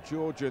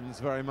Georgians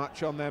very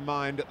much on their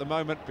mind at the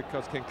moment,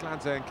 because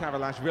Kinkladze and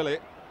Kavelashvili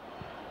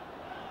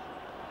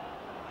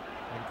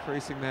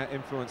increasing their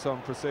influence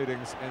on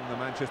proceedings in the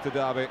Manchester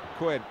derby.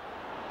 Quinn.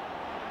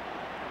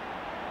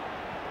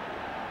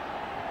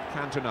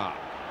 Cantona.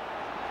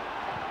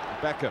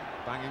 Beckham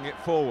banging it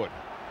forward.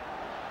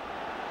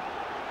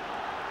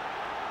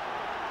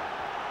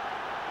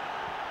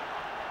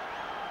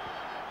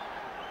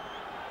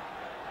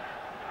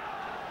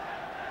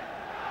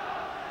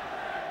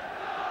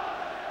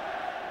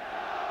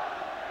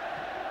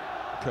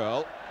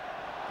 Curle,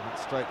 and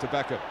straight to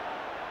Beckham.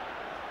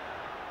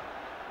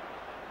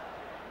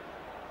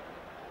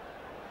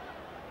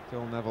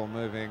 Still Neville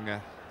moving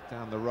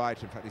down the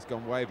right. In fact, he's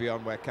gone way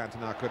beyond where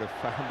Cantona could have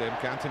found him.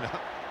 Cantona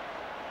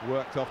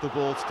worked off the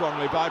ball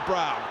strongly by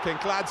Brown.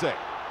 Kinkladze.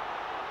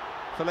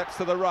 Phillips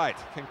to the right.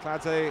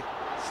 Kinkladze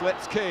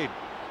slips Keane.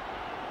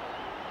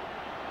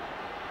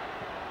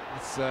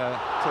 It's a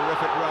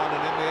terrific run,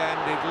 and in the end,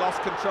 he'd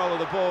lost control of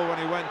the ball when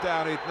he went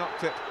down. He'd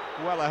knocked it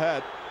well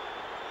ahead.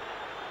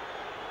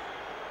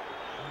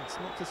 It's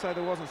not to say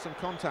there wasn't some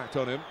contact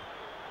on him,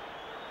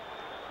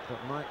 but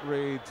Mike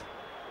Reid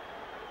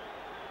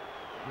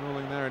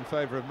ruling there in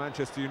favour of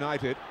Manchester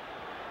United.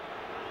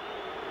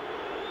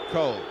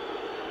 Cole.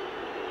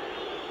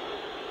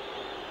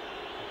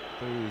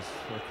 Boos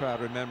for the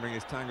crowd remembering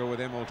his tangle with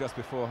Immel just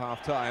before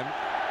half-time,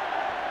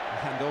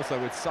 and also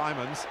with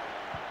Symons,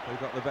 who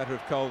got the better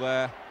of Cole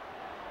there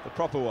the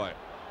proper way.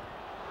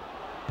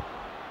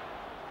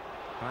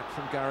 Back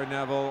from Gary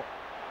Neville.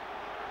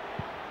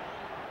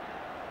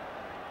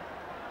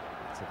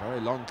 It's a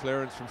very long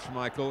clearance from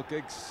Schmeichel.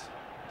 Giggs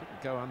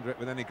didn't go under it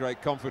with any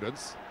great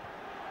confidence.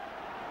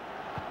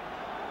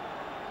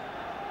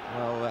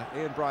 Well,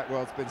 Ian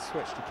Brightwell's been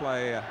switched to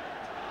play on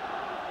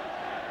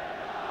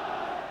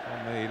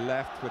the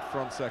left with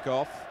Frontzeck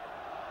off.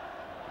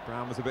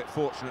 Brown was a bit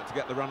fortunate to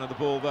get the run of the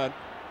ball then.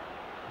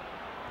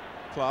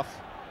 Clough.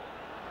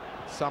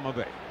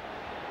 Summerbee.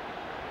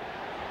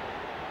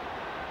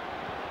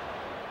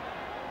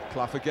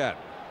 Clough again.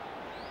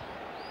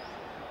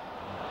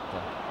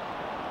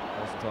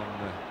 Wasn't on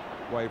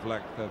the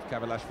wavelength of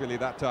Kavelashvili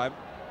that time.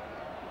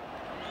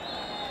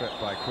 Tripped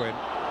by Quinn,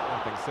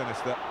 nothing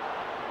sinister,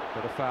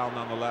 but a foul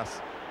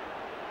nonetheless.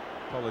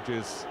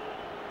 Apologies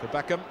to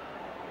Beckham.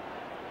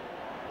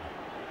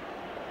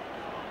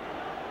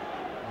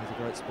 He's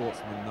a great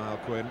sportsman, Niall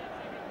Quinn.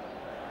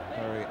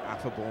 Very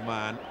affable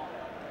man.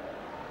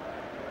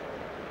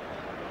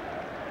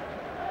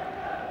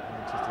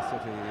 Manchester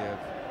City have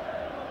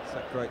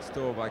set great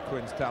store by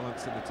Quinn's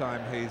talents in the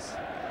time he's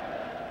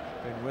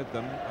been with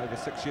them, over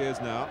 6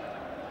 years now.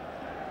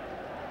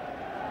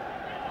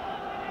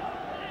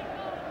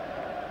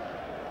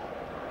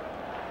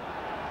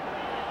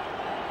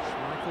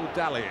 Schmeichel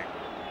dallying.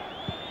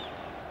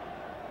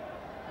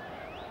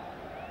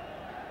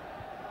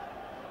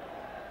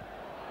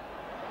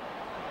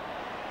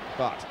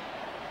 But,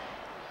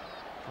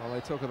 well, they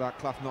talk about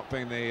Clough not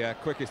being the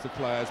quickest of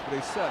players, but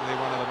he's certainly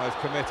one of the most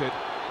committed.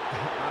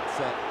 That's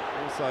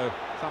also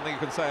something you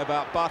can say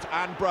about Butt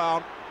and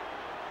Brown.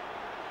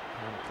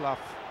 And Clough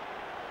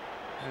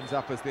ends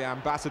up as the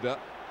ambassador.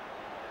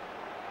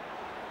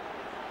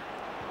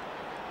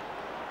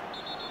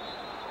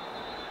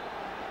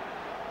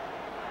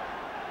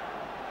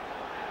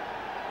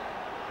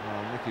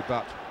 Well, Nicky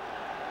Butt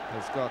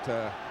has got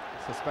a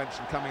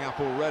suspension coming up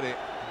already,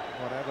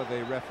 whatever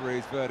the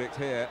referee's verdict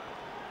here.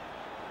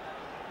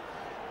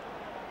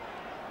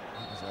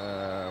 It was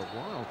a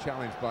wild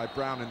challenge by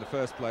Brown in the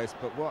first place,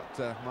 but what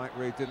Mike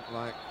Reid didn't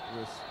like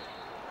was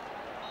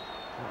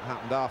what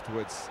happened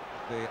afterwards.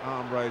 The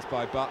arm raised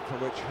by Butt, for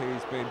which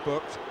he's been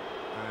booked,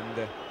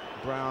 and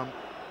Brown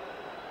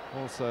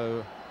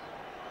also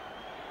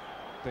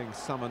being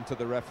summoned to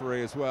the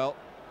referee as well.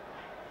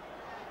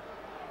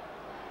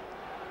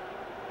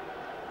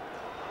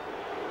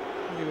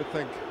 You would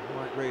think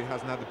Mike Reid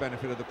hasn't had the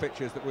benefit of the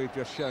pictures that we've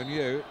just shown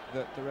you,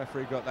 that the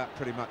referee got that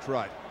pretty much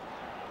right.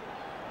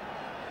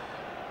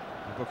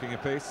 And booking a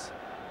piece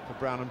for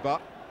Brown and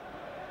Butt.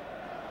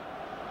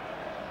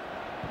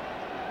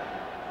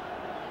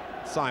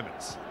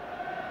 Symons.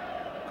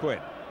 Quinn.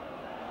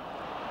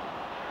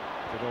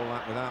 Did all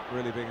that without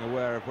really being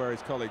aware of where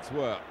his colleagues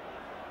were.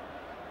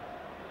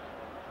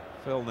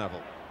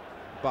 Neville.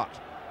 Butt.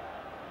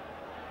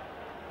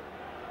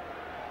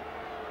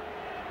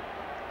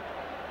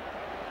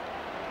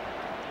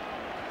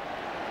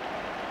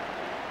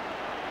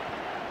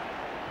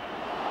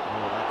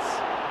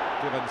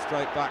 Given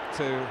straight back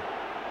to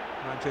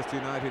Manchester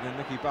United and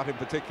Nicky Butt in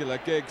particular.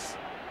 Giggs.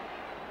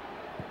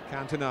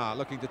 Cantona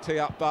looking to tee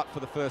up Butt for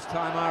the first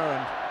timer,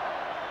 and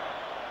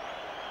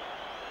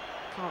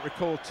can't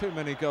recall too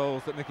many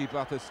goals that Nicky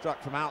Butt has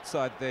struck from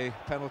outside the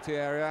penalty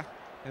area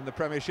in the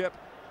Premiership.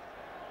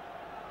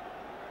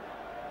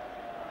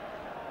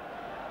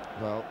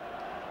 Well,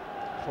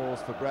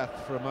 pause for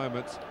breath for a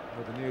moment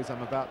with the news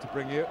I'm about to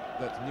bring you,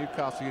 that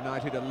Newcastle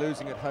United are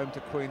losing at home to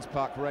Queen's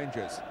Park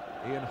Rangers.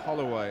 Ian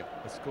Holloway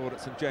has scored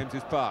at St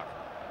James's Park.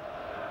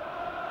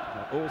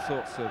 All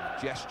sorts of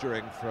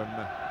gesturing from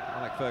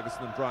Alec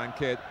Ferguson and Brian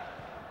Kidd,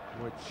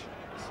 which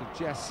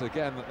suggests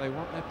again that they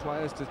want their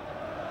players to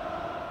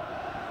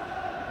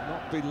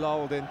not be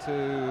lulled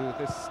into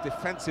this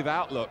defensive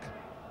outlook,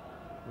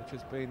 which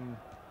has been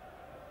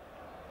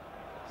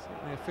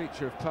certainly a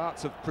feature of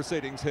parts of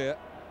proceedings here,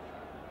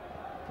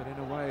 but in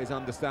a way is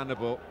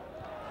understandable.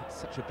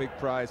 It's such a big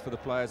prize for the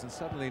players, and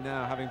suddenly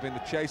now, having been the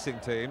chasing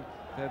team,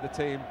 they're the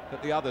team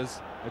that the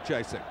others are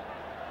chasing.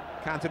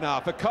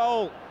 Cantona for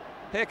Curle.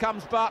 Here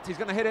comes Butt. He's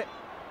going to hit it.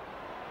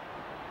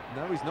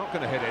 No, he's not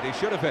going to hit it. He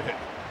should have hit it.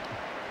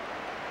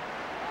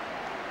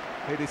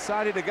 He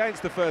decided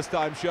against the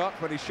first-time shot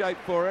when he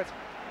shaped for it,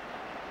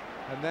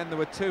 and then there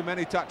were too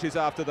many touches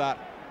after that.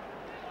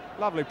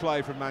 Lovely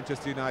play from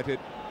Manchester United.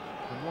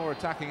 A more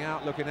attacking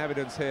outlook in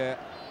evidence here.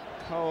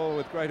 Curle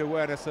with great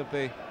awareness of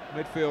the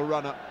midfield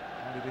runner,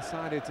 and he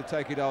decided to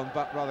take it on,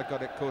 but rather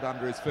got it caught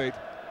under his feet.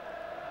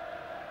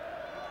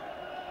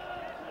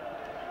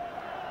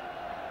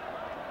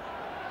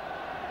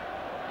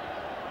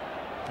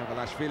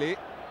 Kavelashvili.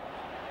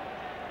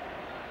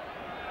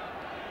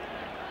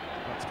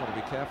 That's got to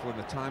be careful in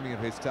the timing of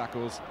his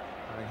tackles,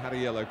 having had a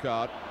yellow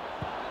card.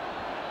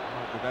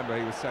 I remember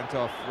he was sent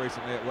off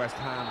recently at West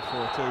Ham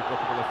for 2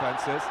 bookable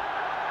offences.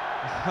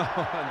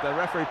 And the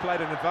referee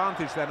played an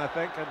advantage then, I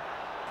think, and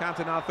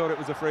Cantona thought it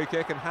was a free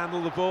kick and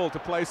handled the ball to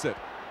place it.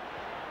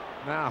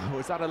 Now,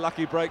 was that a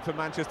lucky break for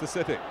Manchester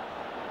City?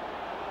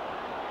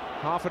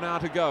 Half an hour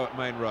to go at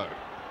Main Road.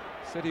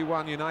 City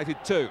 1, United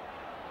 2.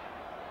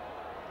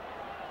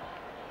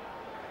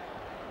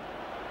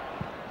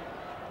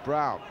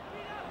 Brown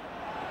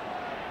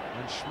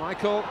and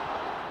Schmeichel.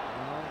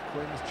 Well,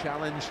 Quinn's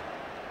challenge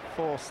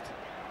forced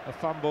a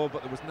fumble,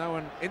 but there was no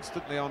one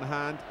instantly on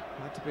hand.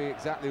 Had to be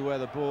exactly where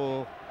the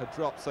ball had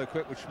dropped, so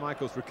quick with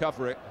Schmeichel's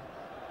recovery,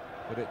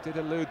 but it did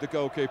elude the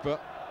goalkeeper.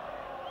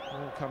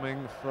 All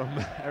coming from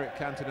Eric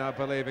Cantona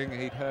believing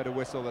he'd heard a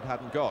whistle that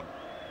hadn't gone.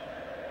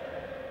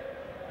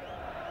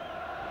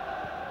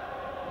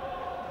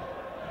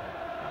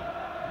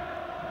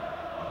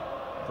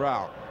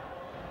 Brown.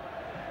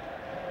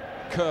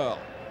 Curle.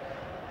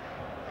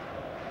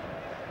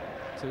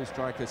 Two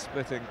strikers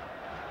splitting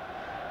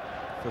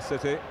for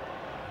City.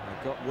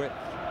 They've got width.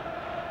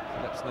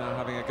 Phillips now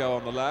having a go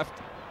on the left.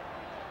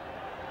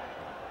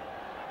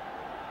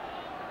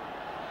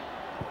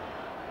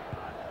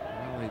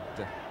 Well,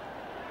 he'd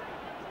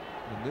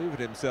manoeuvred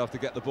himself to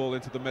get the ball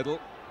into the middle.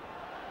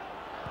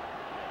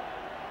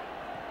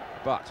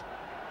 But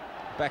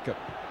Beckham.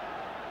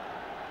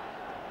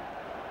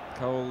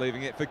 Cole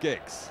leaving it for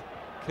Giggs.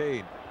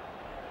 Keane.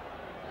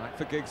 Back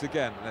for Giggs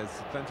again. There's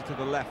plenty to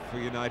the left for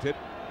United.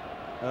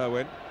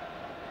 Irwin.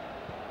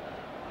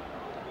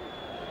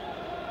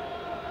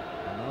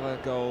 Another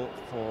goal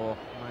for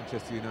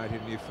Manchester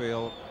United, and you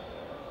feel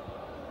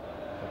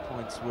the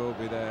points will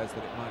be theirs,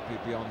 that it might be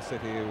beyond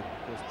City, who of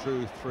course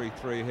drew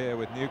 3-3 here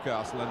with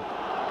Newcastle and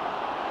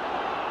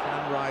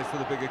can rise to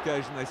the big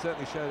occasion. They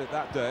certainly showed it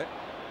that day.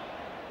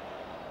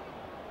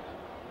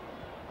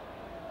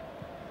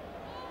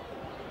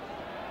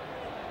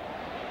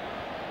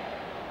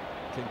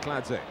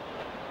 Kinkladze.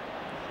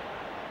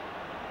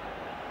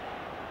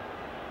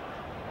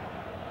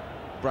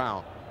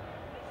 Brown.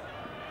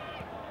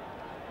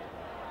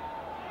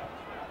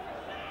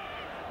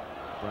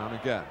 Brown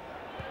again.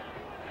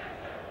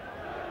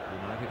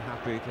 United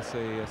happy to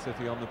see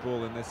City on the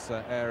ball in this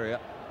area.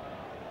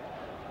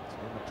 So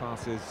when the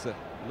passes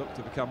look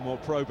to become more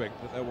probing,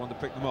 that they'll want to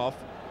pick them off.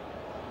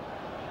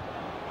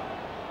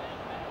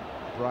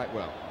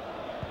 Brightwell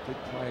did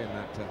play in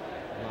that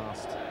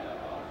last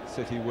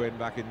City win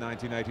back in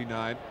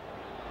 1989.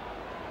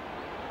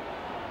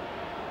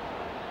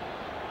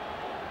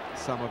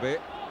 Summerbee.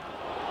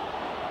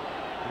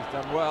 He's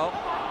done well.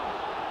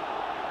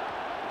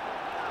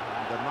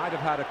 And might have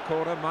had a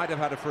corner, might have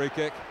had a free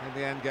kick. In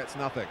the end, gets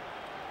nothing.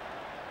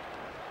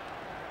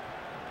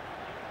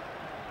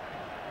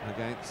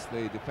 Against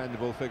the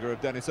dependable figure of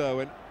Denis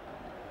Irwin.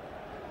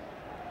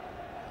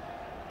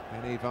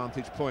 Any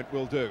vantage point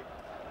will do.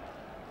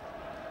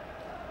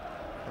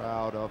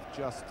 Crowd of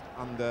just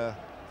under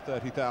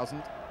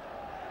 30,000.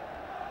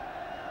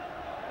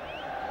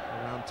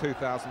 Around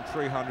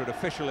 2,300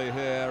 officially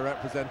here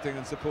representing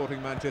and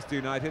supporting Manchester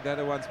United. They're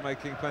the ones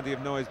making plenty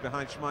of noise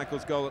behind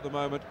Schmeichel's goal at the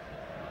moment.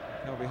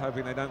 They'll be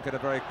hoping they don't get a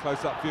very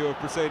close-up view of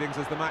proceedings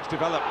as the match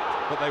develops,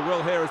 but they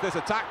will here as this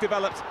attack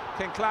develops.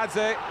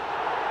 Kinkladze.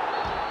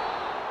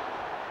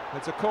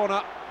 It's a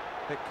corner.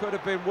 It could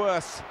have been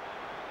worse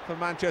for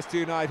Manchester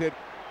United,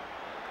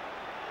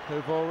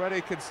 who've already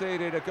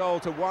conceded a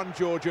goal to one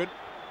Georgian.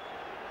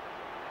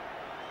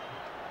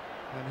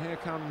 And here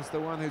comes the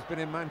one who's been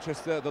in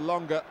Manchester the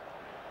longer,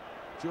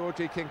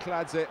 Giorgi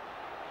Kinkladze.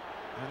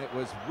 And it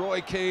was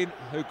Roy Keane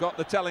who got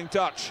the telling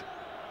touch.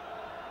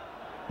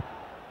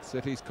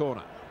 City's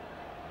corner.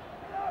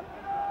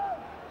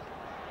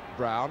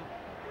 Brown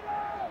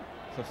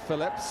for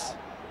Phillips.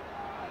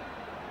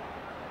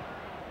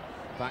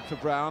 Back to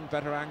Brown,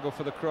 better angle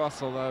for the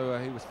cross, although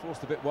he was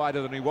forced a bit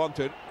wider than he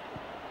wanted.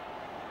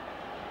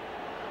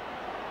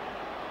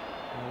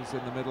 He's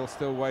in the middle,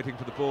 still waiting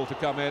for the ball to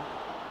come in.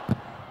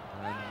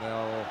 And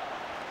they'll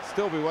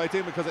still be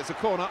waiting because it's a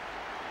corner.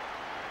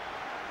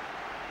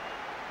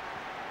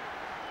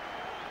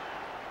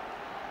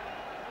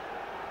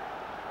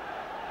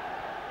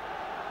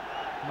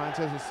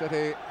 Manchester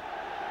City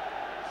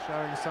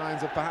showing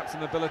signs of perhaps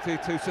an ability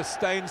to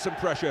sustain some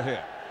pressure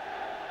here.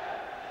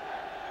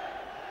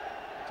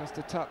 Just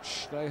a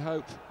touch, they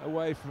hope,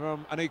 away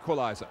from an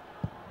equaliser.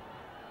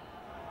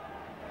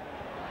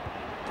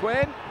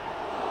 Quinn.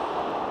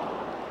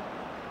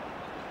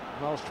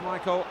 Well,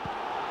 Schmeichel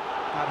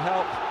had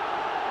help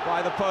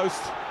by the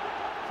post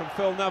from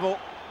Phil Neville.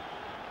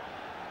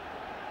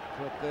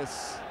 But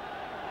this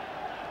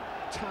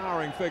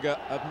towering figure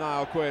of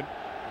Niall Quinn,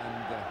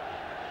 and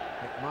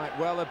it might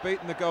well have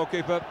beaten the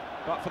goalkeeper,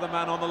 but for the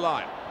man on the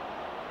line.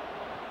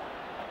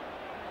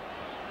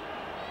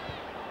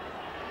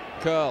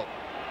 Curle.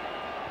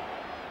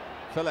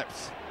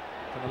 Phillips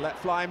going to let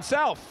fly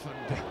himself,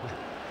 and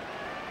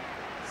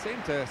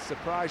seemed to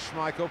surprise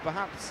Schmeichel,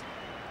 perhaps.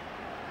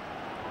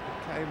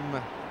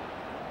 Came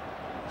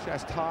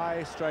chest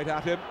high, straight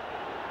at him.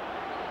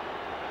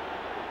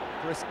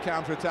 Brisk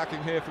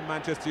counter-attacking here from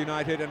Manchester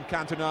United, and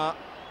Cantona.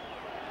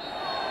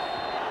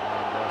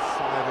 And a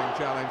sliding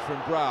challenge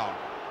from Brown.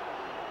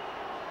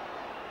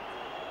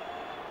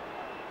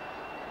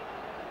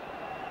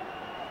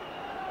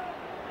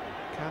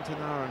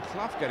 Cantona and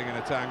Clough getting in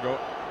a tangle.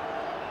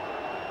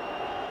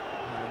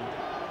 And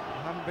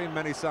there haven't been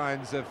many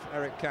signs of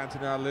Eric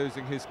Cantona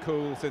losing his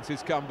cool since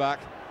his comeback.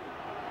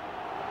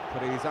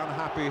 But he's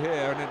unhappy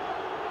here, and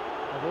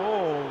of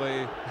all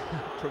the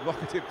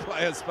provocative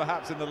players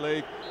perhaps in the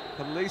league,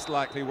 the least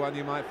likely one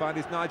you might find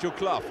is Nigel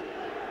Clough.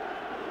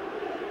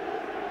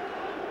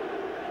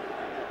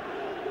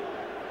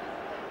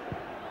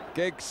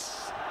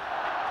 Giggs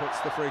puts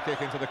the free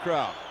kick into the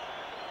crowd.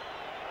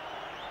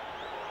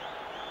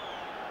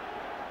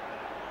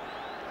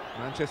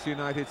 Manchester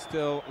United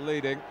still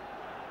leading,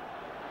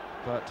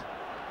 but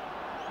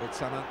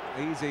it's an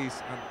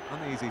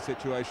uneasy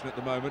situation at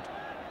the moment.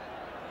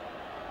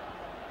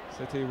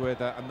 City with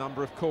a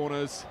number of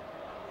corners,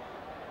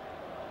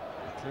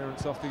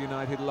 Clearance off the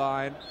United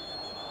line.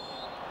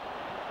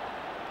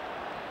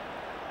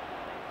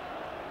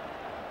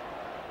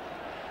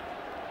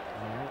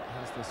 Well,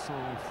 has the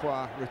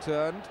sang-froid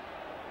returned?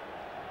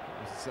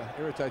 It was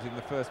irritated in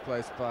the first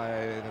place by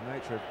the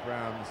nature of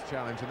Brown's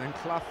challenge, and then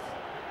Clough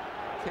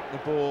kicked the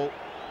ball.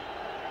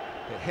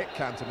 It hit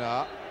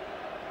Cantona.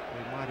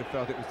 He might have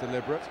felt it was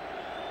deliberate.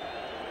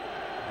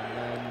 And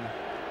then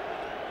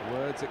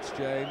words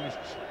exchanged,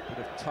 a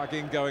bit of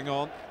tugging going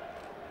on.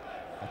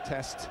 A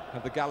test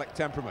of the Gallic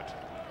temperament.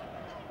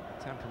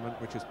 A temperament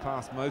which has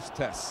passed most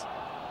tests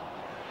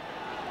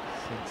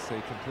since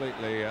he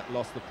completely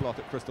lost the plot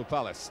at Crystal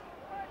Palace.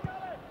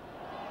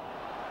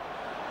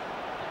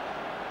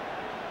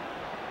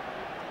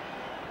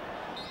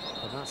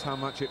 And that's how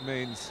much it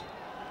means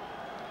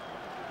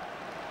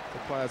to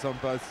players on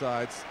both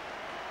sides.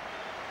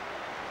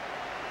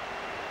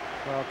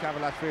 Well,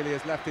 Kavelashvili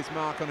has left his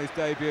mark on his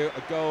debut,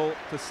 a goal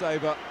to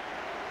savour,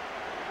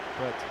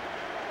 but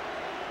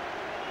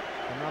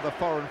another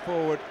foreign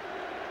forward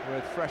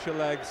with fresher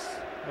legs,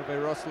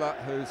 Rösler,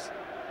 who's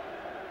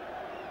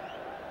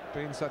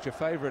been such a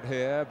favourite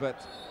here, but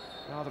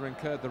rather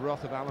incurred the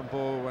wrath of Alan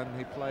Ball when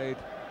he played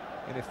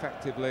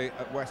ineffectively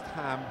at West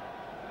Ham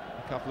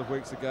a couple of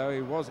weeks ago.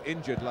 He was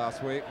injured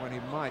last week when he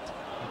might,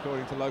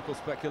 according to local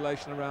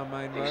speculation around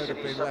Main Road, have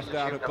been left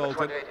out at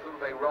Bolton.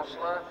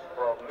 Rösler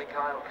for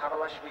Mikhail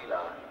Kavelashvili.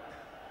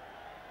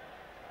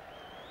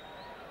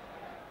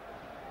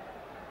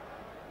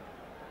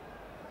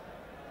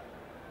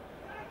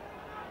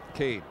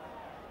 Keane.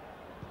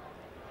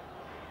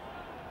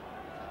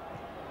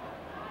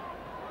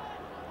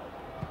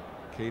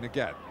 Keane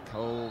again.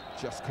 Cole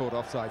just caught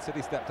offside.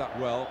 City stepped up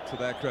well, to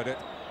their credit.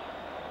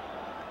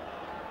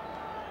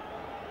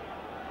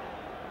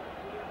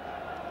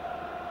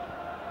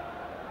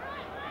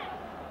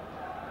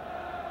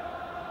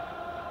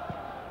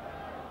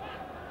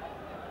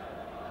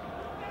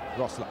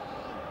 Rösler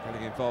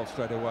getting involved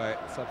straight away.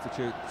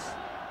 Substitutes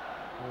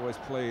always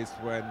pleased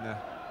when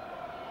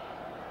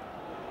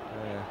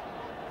their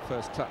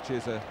first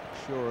touches are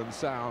sure and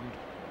sound.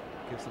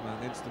 Gives them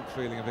an instant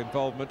feeling of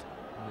involvement.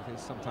 And it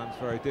is sometimes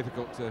very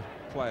difficult to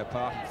play a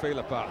part and feel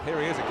a part. Here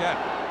he is again,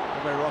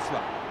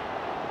 Rösler.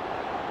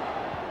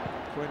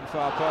 Quinn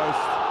far post.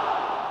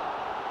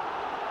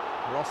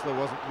 Rösler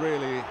wasn't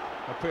really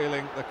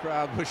appealing. The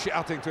crowd was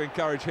shouting to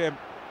encourage him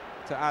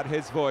to add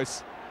his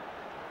voice.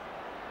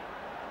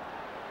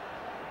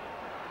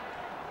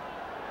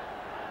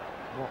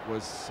 What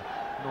was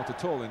not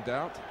at all in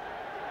doubt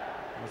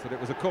was that it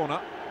was a corner.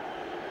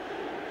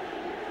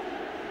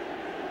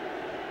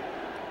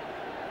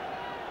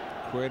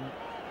 Quinn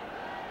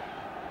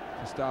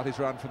to start his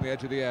run from the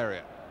edge of the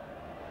area.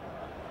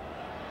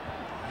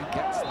 He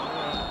gets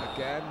there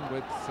again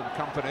with some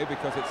company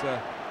because it's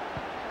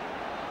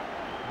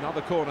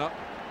another corner.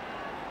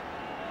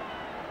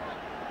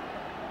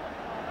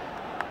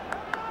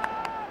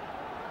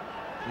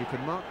 You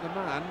can mark the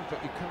man,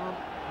 but you can't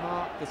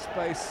mark the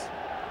space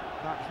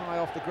that high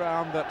off the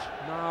ground that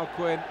now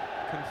Quinn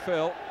can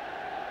fill.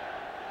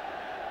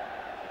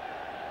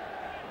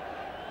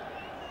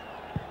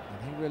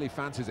 And he really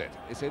fancies it.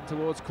 It's in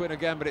towards Quinn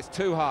again, but it's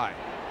too high.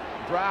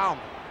 Brown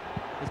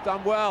has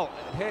done well.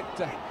 It hit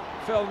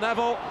Phil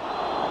Neville.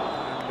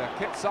 And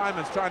Kit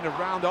Symons trying to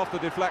round off the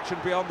deflection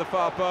beyond the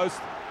far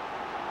post.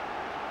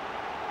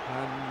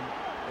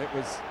 And it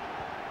was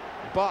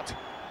Butt.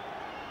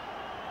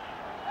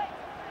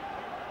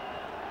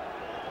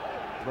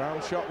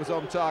 Brown's shot was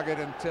on target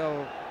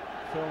until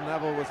Phil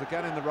Neville was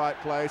again in the right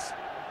place,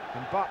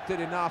 and Butt did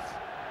enough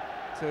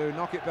to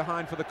knock it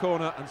behind for the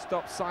corner and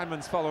stop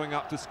Symons following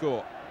up to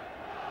score.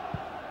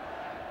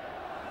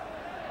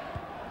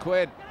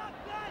 Quinn.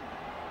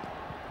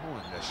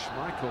 Oh, and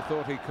Schmeichel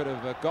thought he could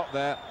have got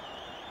there.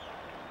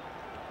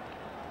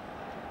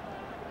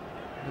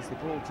 As the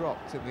ball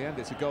dropped, in the end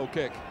it's a goal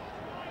kick.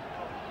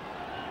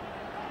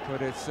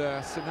 But it's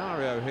a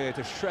scenario here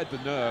to shred the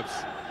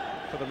nerves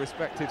for the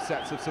respective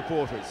sets of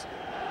supporters,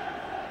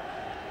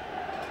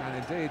 and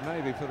indeed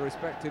maybe for the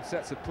respective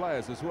sets of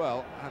players as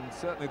well, and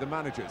certainly the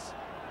managers.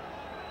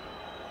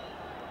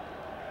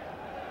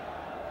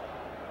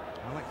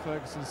 Alex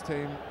Ferguson's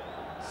team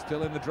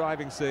still in the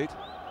driving seat,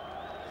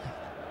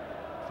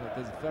 but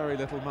there's very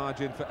little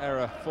margin for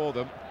error for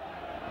them,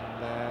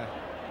 and they're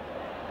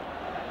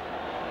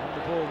on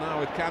the ball now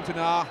with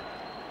Cantona,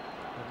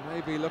 and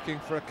maybe looking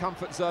for a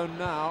comfort zone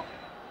now,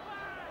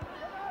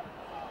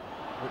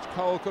 which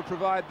Cole could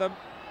provide them.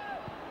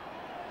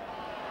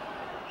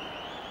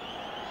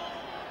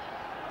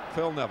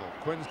 Phil Neville,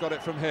 Quinn's got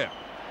it from here.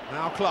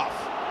 Now Clough,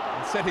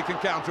 and City can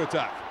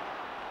counter-attack.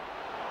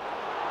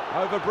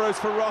 Over Bruce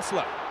for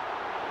Rösler.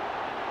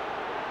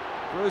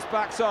 Bruce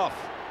backs off.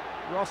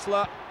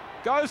 Rösler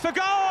goes for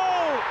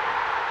goal!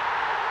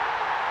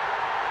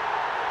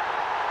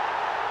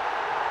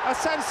 A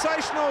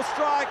sensational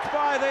strike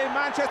by the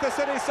Manchester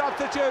City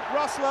substitute,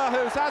 Rösler,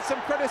 who's had some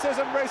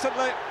criticism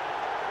recently,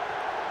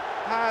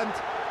 and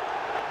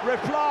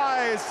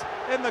replies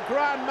in the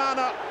grand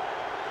manner.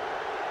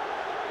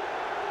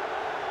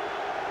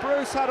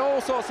 Bruce had all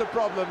sorts of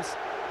problems,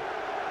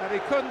 and he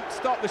couldn't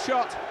stop the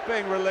shot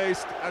being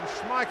released, and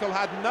Schmeichel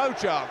had no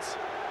chance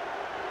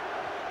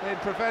in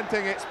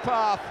preventing its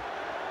path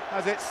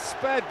as it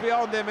sped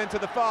beyond him into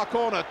the far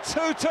corner.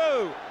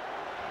 2-2.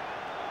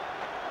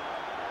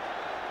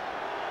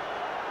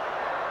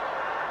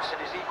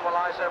 City's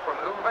equaliser from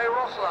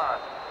Rösler.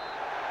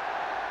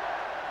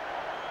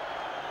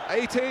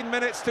 18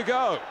 minutes to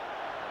go.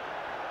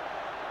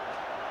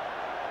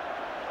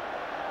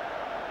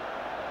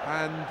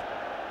 And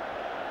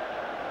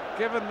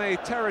given the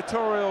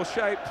territorial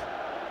shape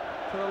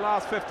for the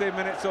last 15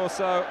 minutes or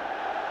so,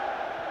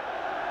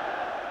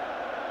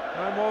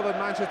 no more than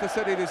Manchester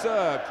City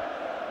deserved.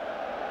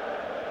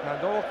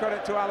 And all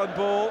credit to Alan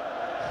Ball,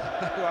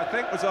 who I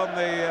think was on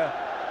the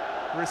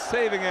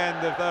receiving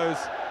end of those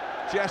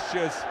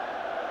gestures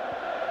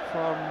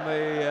from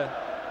the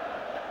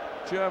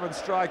German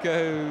striker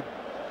who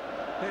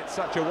hit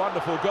such a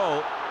wonderful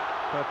goal.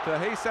 But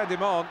he sent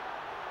him on.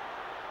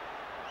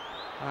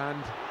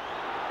 And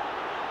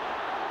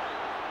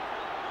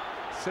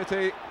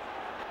City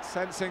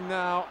sensing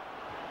now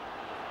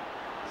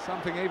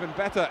something even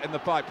better in the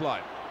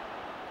pipeline.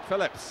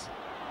 Phillips.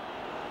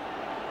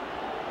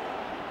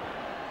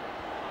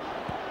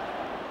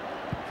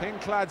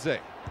 Kinkladze.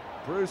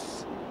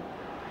 Bruce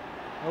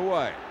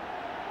away.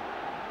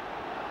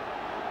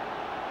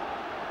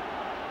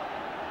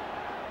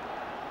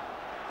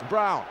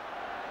 Brown.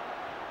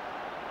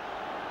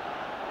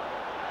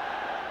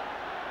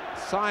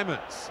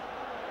 Symons.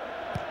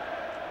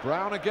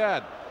 Brown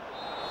again.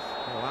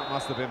 Well, that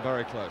must have been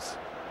very close.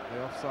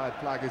 The offside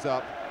flag is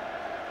up.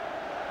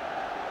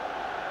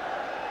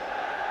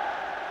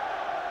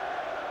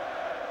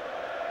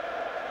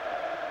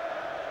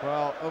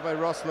 Well,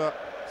 Rösler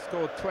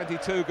scored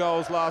 22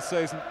 goals last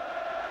season.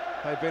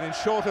 They've been in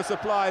shorter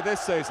supply this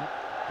season,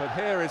 but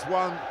here is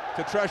one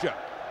to treasure.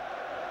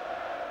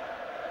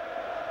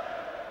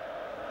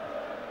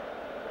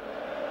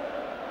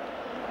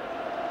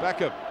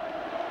 Beckham.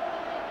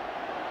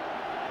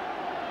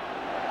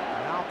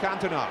 Now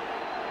Cantona.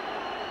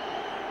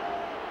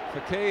 For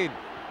Keane.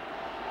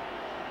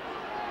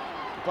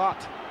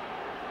 But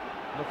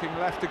looking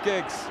left to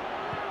Giggs.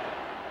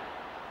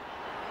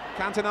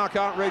 Cantona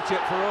can't reach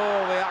it for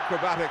all the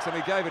acrobatics, and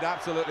he gave it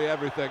absolutely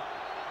everything.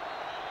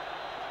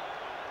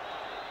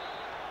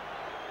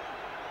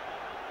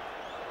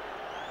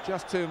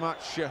 Just too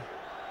much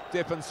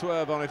dip and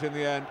swerve on it in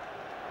the end.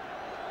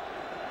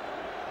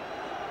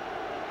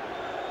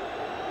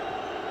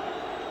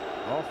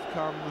 Off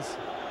comes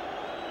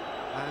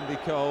Andy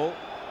Cole.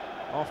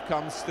 Off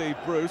comes Steve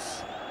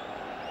Bruce.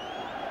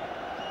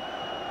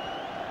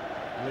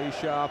 Lee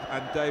Sharpe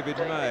and David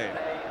May.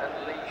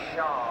 And Lee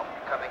Sharpe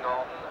coming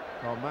on.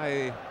 Well,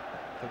 May,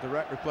 the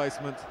direct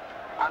replacement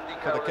Andy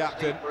for the Cole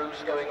captain. Steve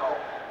Bruce going on.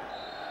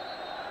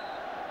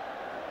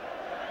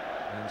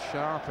 And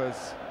Sharpe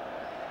has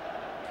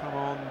come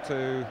on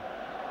to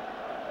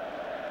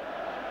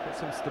put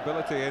some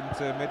stability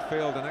into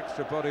midfield, an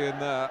extra body in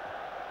there.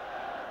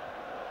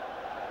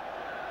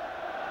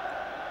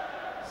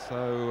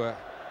 So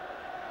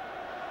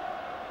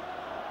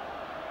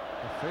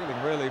the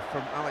feeling really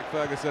from Alec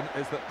Ferguson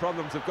is that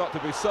problems have got to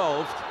be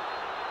solved,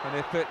 and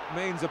if it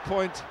means a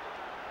point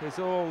is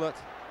all that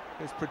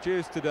is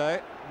produced today,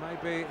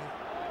 maybe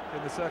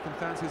in the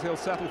circumstances he'll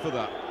settle for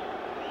that.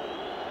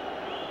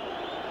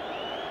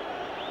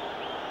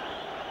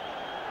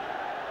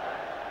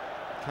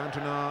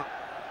 Cantona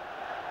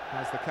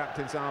has the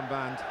captain's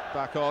armband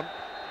back on.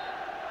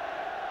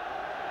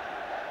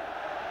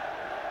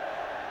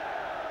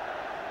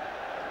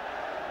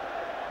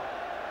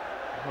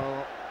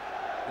 Well,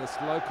 this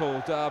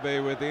local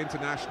derby with the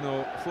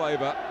international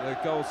flavour, the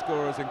goal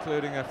scorers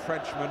including a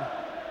Frenchman,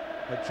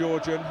 a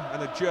Georgian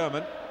and a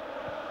German.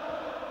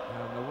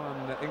 And the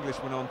one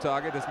Englishman on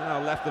target has now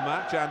left the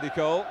match, Andy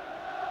Cole.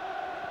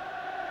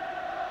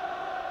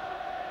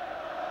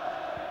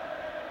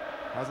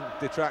 Hasn't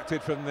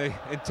detracted from the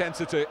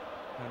intensity,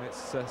 and it's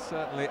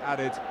certainly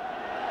added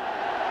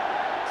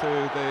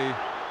to the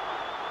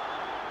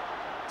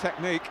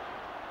technique.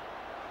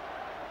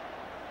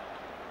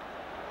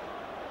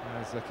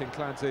 As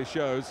Kinkladze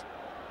shows,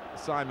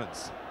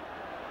 Symons.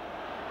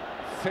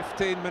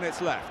 15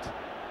 minutes left.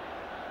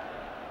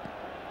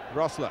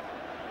 Rösler.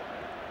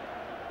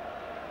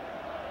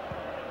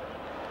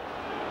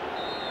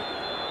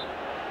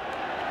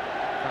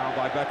 Foul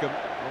by Beckham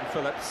on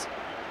Phillips.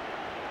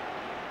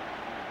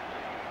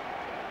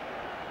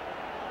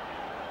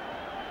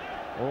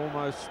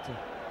 Almost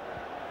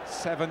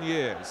 7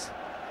 years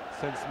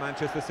since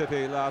Manchester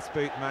City last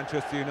beat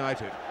Manchester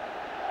United.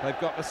 They've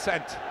got the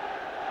scent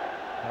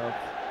of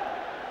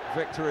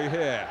victory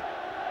here,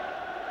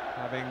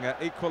 having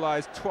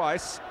equalised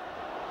twice.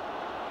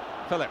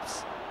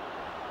 Phillips.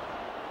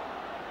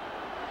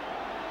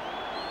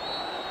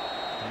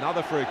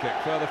 Another free kick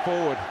further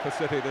forward for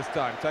City this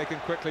time, taken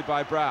quickly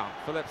by Brown.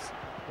 Phillips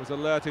was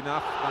alert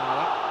enough. Now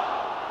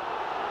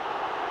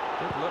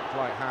that did look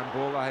like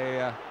handball.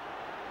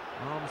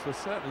 Arms were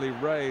certainly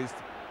raised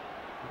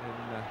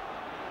in,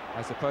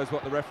 I suppose,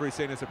 what the referee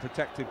seen as a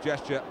protective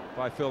gesture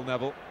by Phil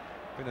Neville.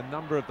 Been a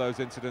number of those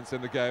incidents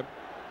in the game.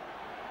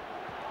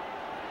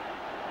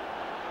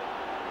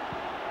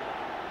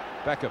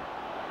 Beckham.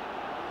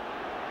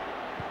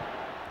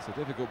 It's a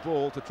difficult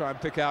ball to try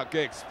and pick out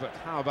Giggs, but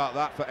how about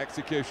that for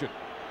execution?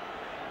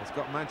 It's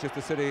got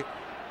Manchester City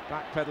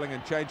backpedaling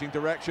and changing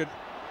direction.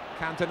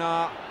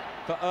 Cantona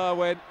for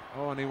Irwin.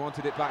 Oh, and he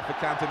wanted it back for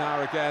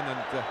Cantona again,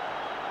 and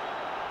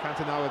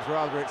Cantona was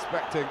rather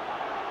expecting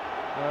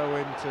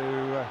Irwin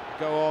to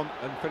go on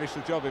and finish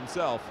the job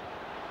himself.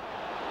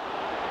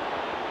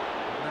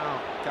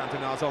 Now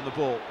Cantona's on the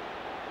ball.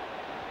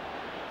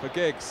 For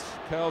Giggs.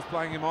 Curle's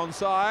playing him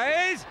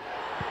onside.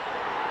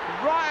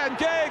 Ryan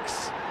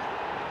Giggs!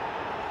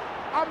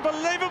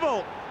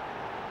 Unbelievable!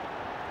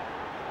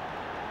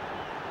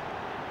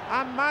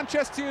 And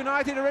Manchester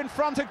United are in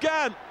front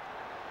again.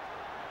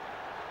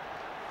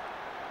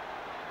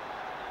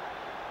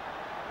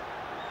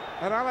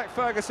 And Alex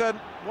Ferguson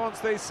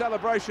wants these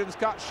celebrations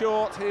cut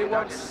short. He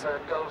wants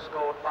goal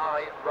scored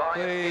by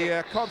Ryan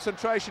the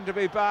concentration to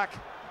be back.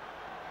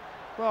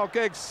 Well,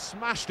 Giggs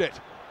smashed it,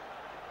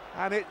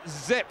 and it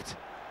zipped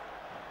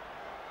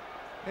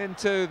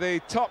into the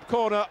top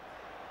corner.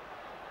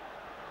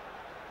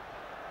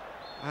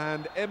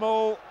 And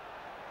Immel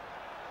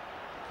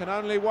can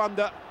only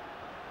wonder.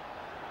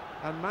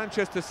 And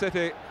Manchester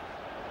City,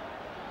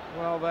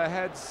 well, their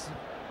heads,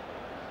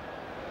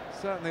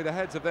 certainly the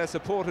heads of their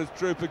supporters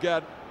droop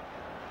again.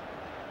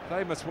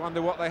 They must wonder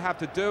what they have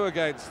to do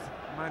against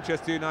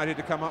Manchester United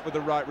to come up with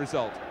the right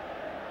result.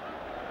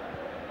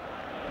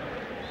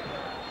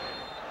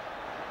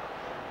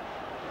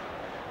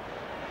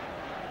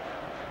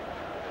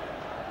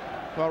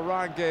 Well,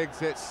 Ryan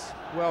Giggs, it's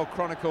well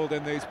chronicled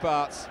in these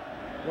parts,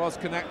 was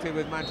connected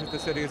with Manchester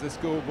City as a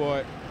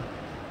schoolboy.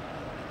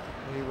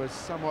 He was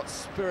somewhat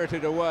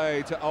spirited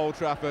away to Old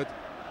Trafford,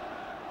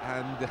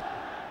 and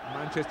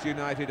Manchester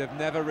United have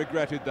never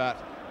regretted that.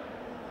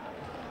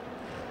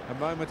 A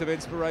moment of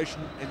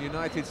inspiration in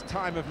United's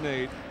time of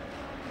need.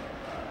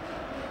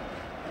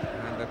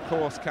 And of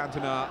course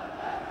Cantona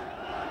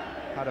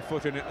had a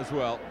foot in it as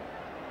well.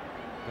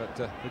 But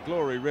the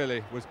glory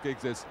really was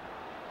Giggs's.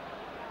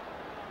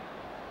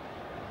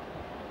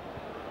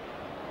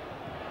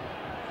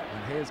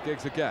 And here's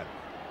Giggs again.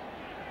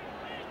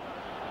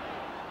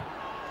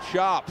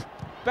 Sharpe,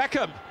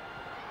 Beckham.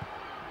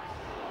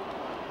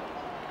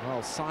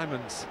 Well,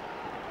 Symons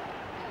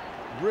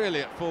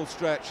really at full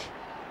stretch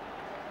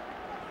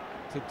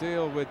to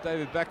deal with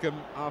David Beckham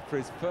after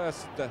his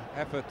first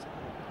effort.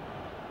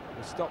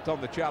 Was stopped on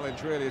the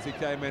challenge really as he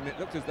came in. It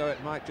looked as though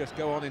it might just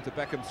go on into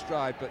Beckham's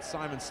stride, but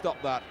Symons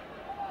stopped that.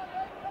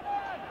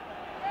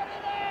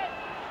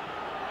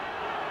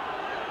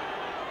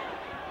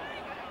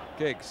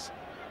 Giggs.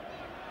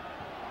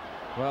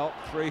 Well,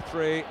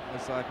 3-3,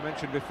 as I've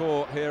mentioned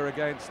before, here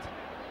against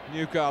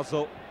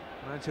Newcastle.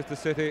 Manchester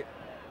City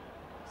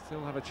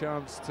still have a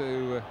chance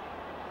to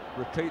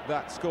repeat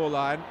that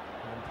scoreline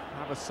and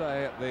have a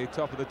say at the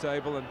top of the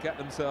table and get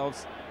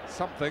themselves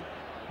something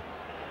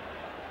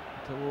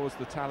towards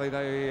the tally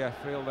they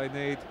feel they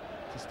need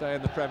to stay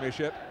in the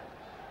Premiership.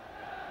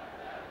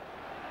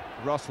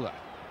 Rösler.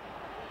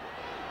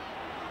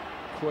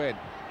 Quinn.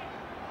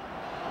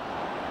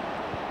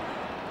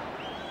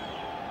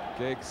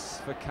 Giggs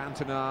for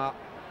Cantona.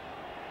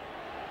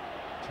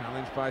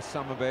 Challenged by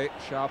Summerbee.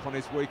 Sharpe on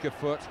his weaker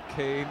foot.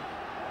 Keane.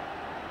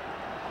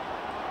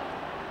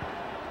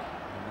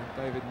 And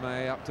David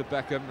May up to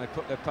Beckham. They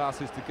put their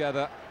passes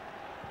together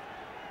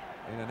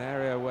in an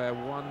area where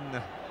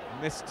one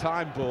missed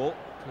time ball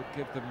could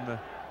give them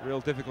real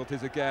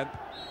difficulties again.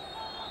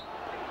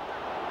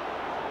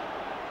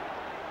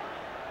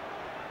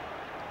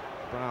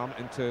 Brown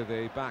into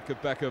the back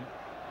of Beckham.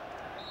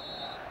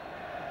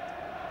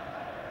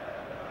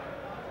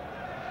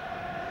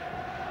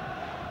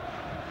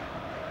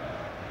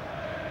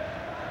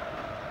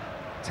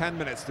 Ten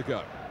minutes to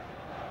go.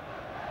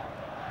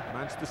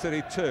 Manchester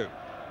City 2.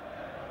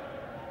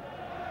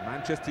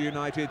 Manchester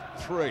United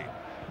 3.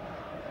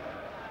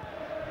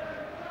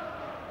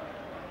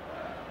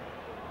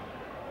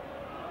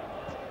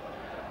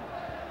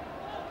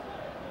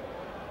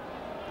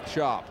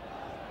 Sharpe.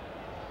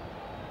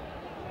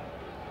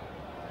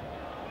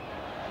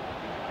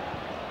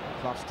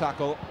 Clough's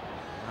tackle,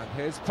 and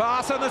his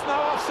pass, and there's no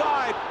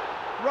offside.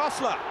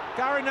 Rösler,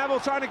 Gary Neville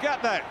trying to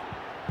get there.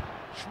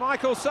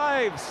 Schmeichel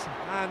saves,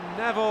 and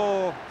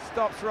Neville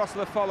stops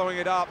Rösler following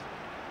it up.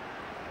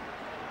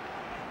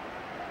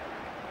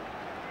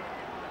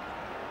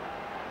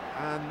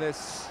 And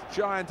this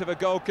giant of a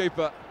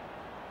goalkeeper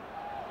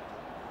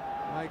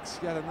makes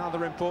yet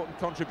another important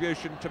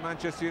contribution to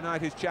Manchester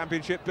United's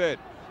championship bid.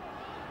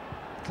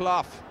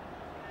 Clough.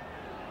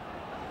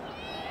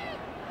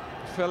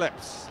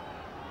 Phillips.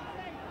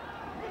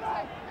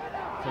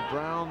 For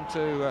Brown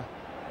to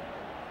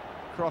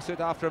cross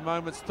it after a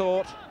moment's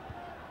thought.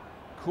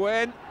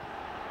 Quinn.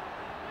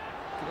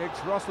 Giggs,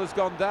 Rösler's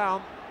gone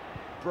down.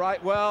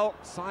 Brightwell.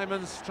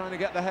 Symons trying to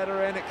get the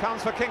header in. It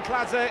comes for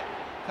Kinkladze.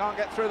 Can't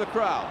get through the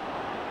crowd.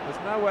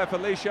 There's nowhere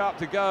for Sharpe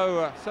to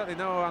go. Certainly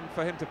no one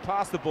for him to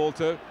pass the ball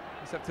to,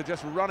 except to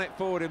just run it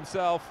forward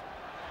himself.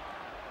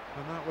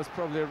 and that was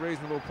probably a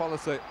reasonable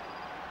policy.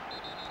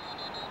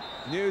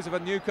 News of a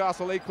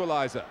Newcastle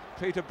equaliser.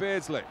 Peter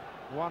Beardsley,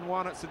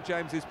 1-1 at St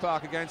James's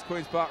Park against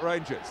Queen's Park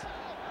Rangers.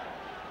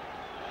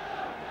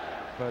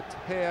 But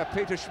here,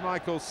 Peter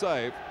Schmeichel's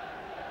save,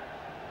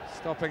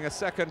 stopping a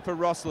second for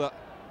Rösler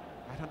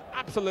at an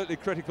absolutely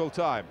critical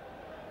time.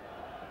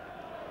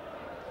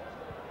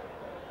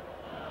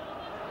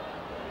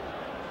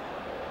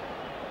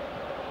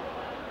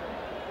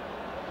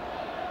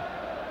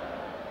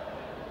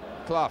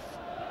 Clough.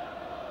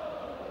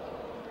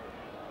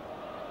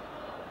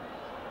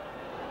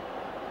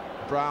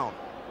 Brown.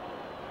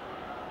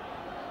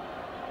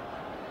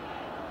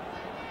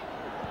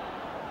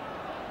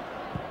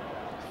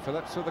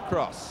 Phillips with the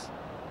cross.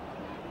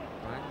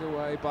 Banged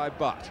away by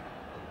Butt.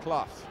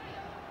 Clough.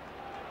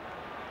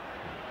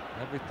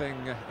 Everything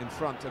in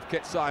front of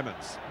Kit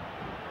Symons.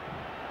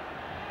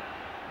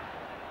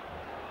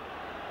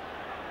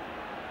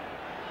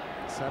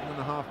 Seven and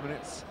a half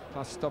minutes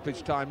plus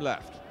stoppage time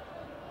left.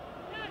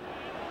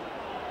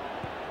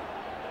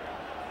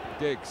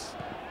 Diggs.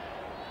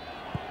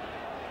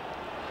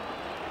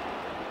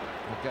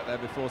 Will get there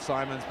before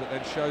Symons, but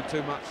then showed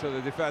too much to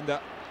the defender.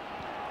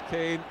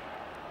 Keane.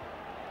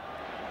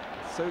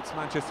 Suits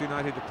Manchester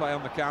United to play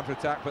on the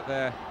counter-attack, but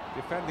they're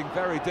defending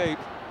very deep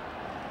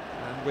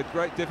and with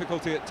great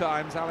difficulty at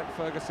times. Alex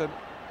Ferguson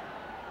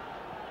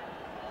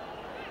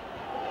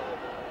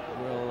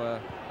will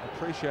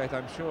appreciate,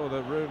 I'm sure,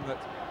 the room that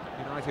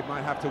United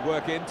might have to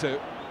work into.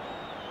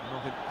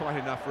 Not quite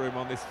enough room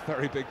on this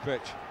very big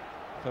pitch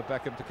for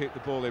Beckham to keep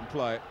the ball in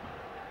play.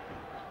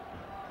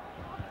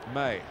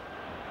 May.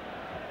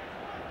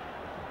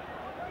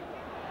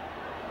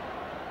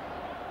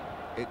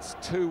 It's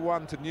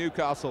 2-1 to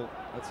Newcastle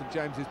at St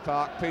James's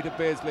Park. Peter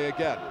Beardsley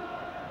again.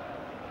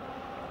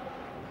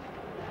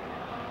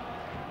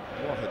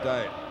 What a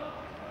day.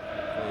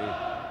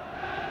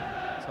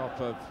 The top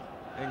of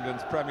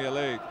England's Premier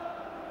League.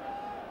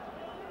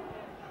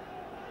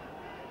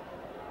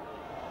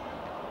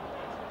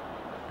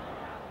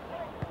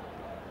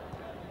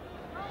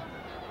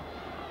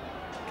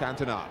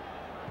 Cantona.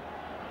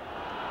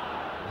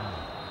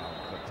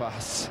 The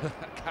pass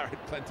carried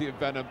plenty of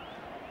venom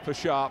for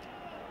Sharpe.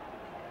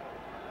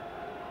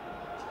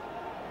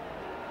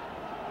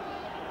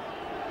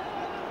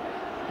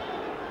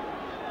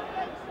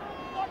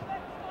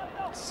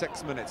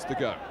 Six minutes to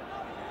go.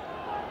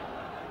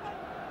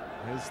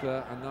 Is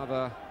there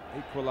another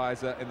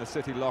equaliser in the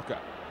City locker?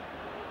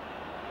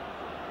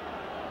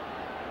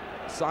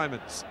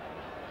 Symons.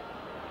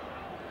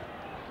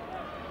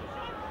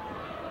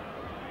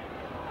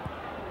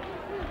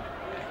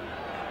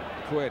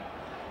 Quinn.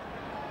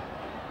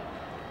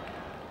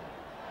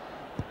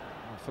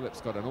 Well,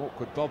 Phillips got an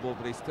awkward bobble,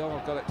 but he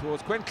still got it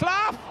towards Quinn.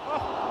 Clough!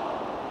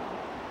 Oh.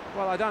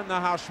 Well, I don't know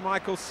how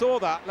Schmeichel saw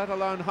that, let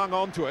alone hung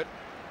on to it.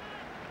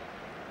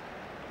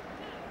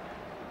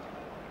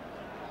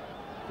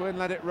 Quinn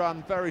let it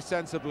run very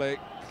sensibly.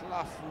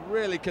 Clough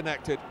really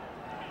connected.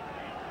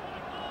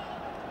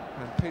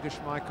 And Peter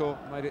Schmeichel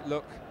made it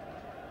look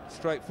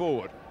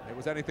straightforward. It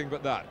was anything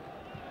but that.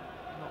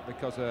 Not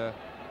because the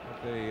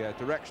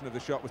direction of the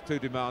shot was too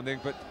demanding,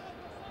 but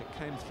it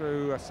came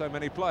through so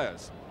many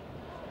players.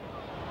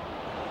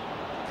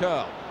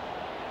 Curle.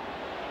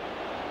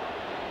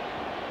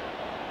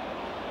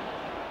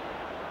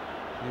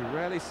 You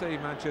rarely see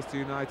Manchester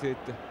United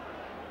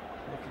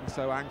looking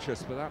so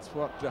anxious, but that's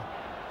what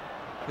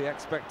the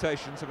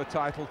expectations of a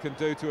title can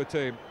do to a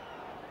team.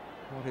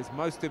 What is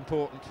most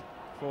important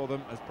for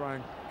them, as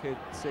Brian Kidd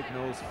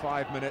signals,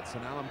 5 minutes,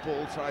 and Alan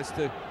Ball tries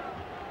to lift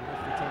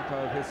the tempo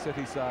of his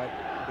City side.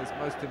 What is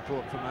most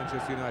important for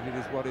Manchester United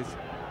is what is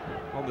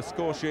on the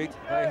score sheet.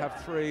 They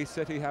have 3,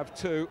 City have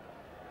 2.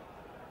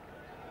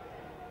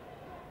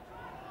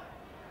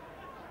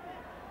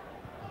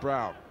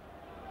 Brown.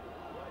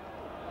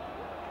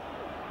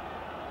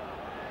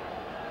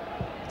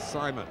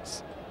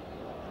 Symons.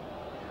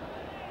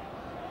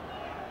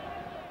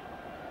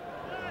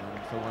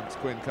 And for once,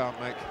 Quinn can't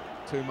make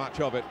too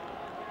much of it.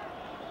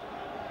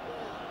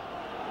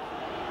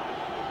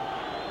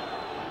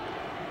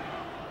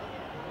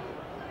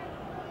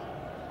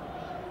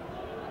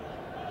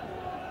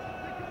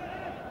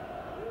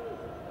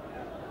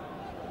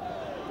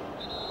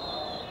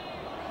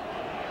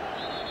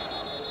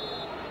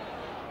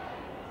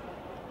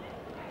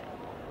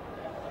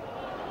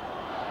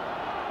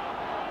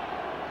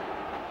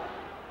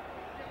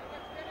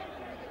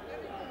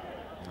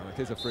 It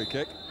is a free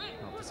kick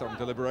after some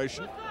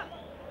deliberation.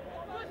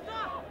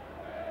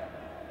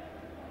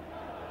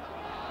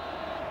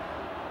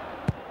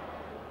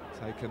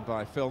 Taken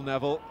by Phil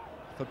Neville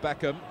for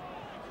Beckham.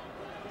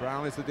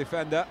 Brown is the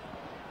defender.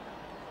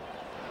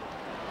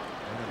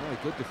 And a very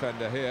good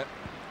defender here.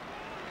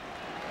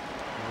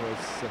 There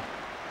was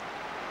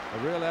a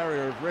real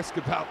area of risk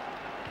about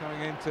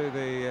going into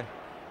the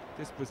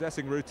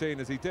dispossessing routine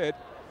as he did,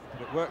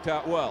 but it worked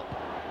out well.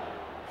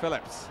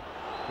 Phillips,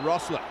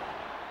 Rösler.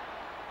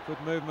 Good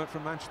movement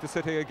from Manchester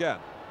City again.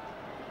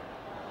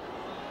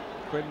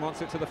 Quinn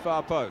wants it to the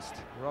far post.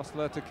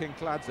 Rösler to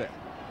Kinkladze.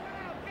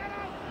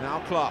 Now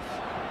Clough,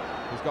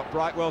 who's got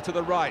Brightwell to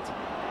the right.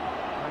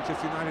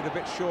 Manchester United a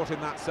bit short in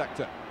that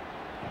sector.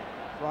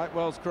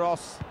 Brightwell's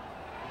cross.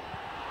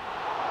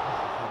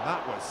 And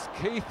that was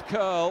Keith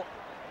Curle.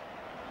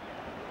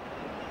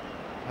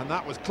 And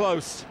that was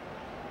close.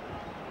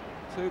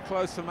 Too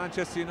close for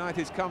Manchester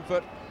United's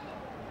comfort.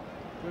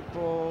 Good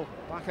ball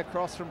back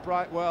across from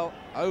Brightwell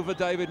over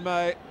David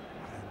May.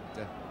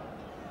 And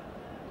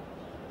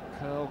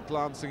Curle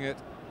glancing it.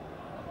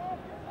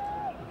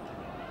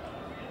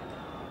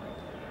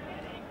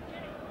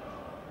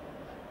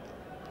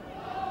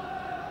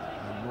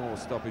 And more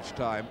stoppage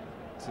time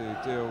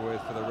to deal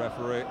with for the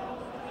referee.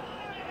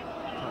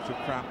 Touch of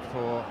cramp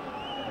for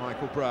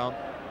Michael Brown.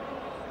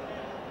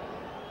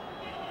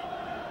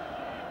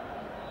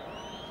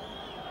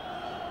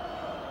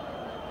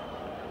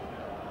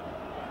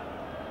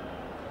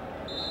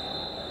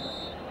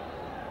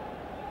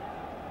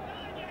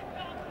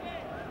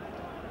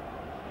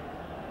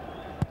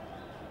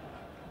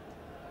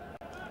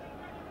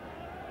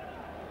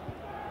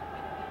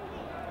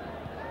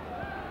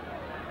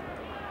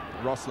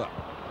 Rösler.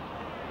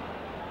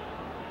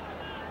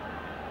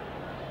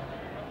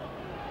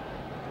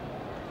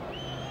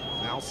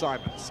 Now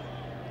Symons.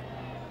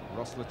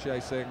 Rösler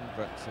chasing,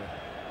 but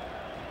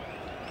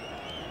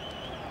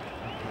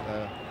with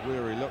a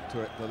weary look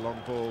to it, the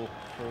long ball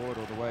forward,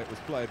 or the way it was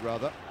played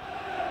rather.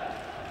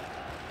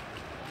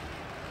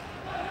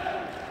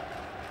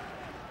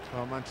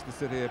 Well, Manchester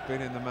City have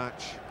been in the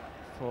match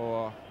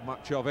for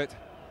much of it.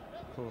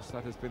 Of course,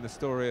 that has been the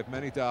story of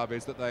many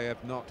derbies that they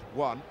have not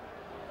won.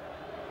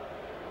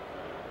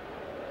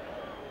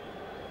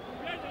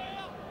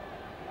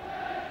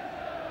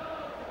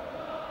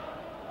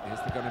 Is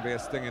there going to be a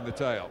sting in the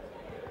tail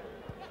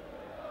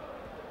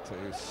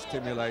to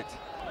stimulate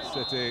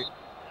City,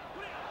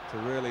 to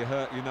really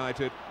hurt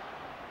United?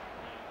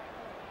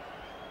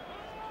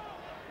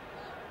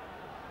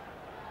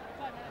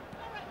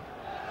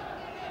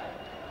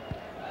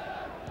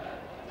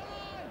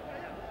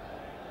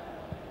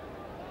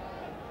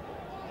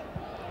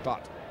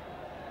 But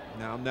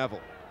now Neville.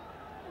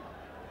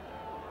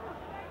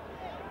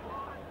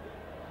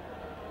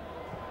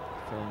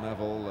 Phil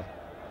Neville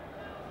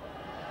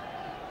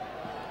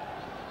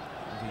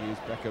to use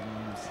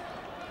Beckham's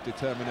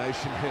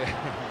determination here.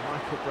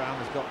 Michael Brown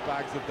has got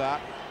bags of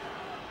that.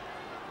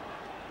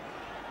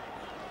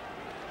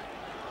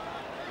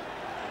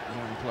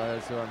 Young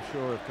players who I'm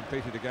sure have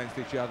competed against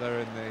each other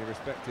in the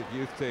respective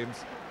youth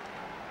teams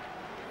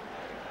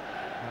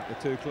at the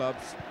two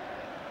clubs.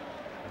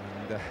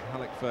 And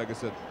Alec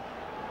Ferguson,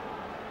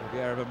 with the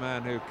air of a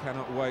man who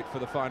cannot wait for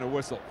the final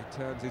whistle. He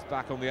turns his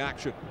back on the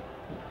action,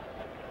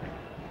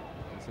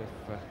 as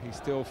if he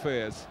still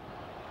fears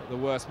that the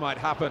worst might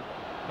happen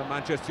for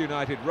Manchester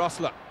United.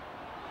 Rösler.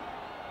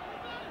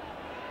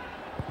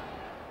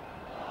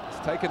 It's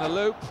taken a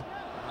loop,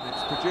 and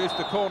it's produced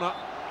a corner.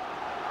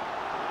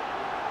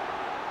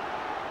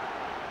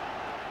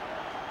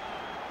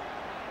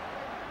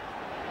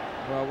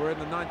 Well, we're in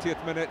the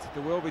 90th minute.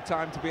 There will be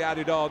time to be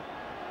added on.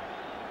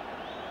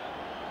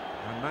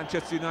 And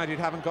Manchester United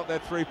haven't got their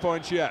 3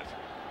 points yet.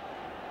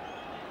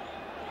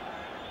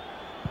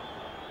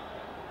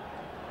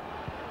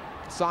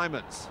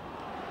 Symons.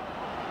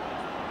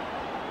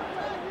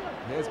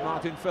 Here's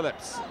Martin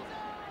Phillips.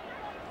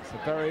 It's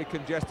a very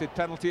congested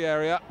penalty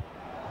area.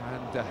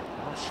 And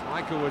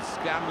Schmeichel was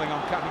gambling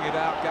on cutting it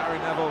out. Gary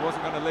Neville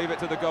wasn't going to leave it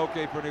to the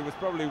goalkeeper, and he was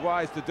probably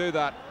wise to do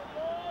that.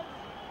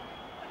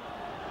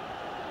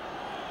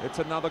 It's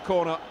another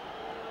corner.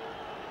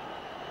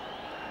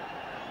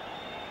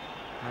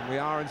 And we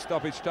are in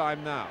stoppage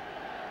time now.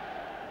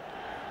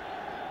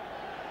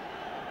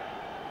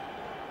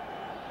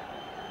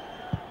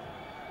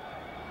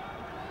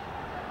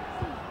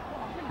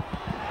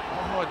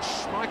 Oh, and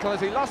Schmeichel, has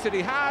he lost it?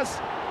 He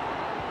has.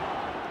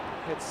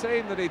 It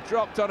seemed that he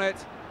dropped on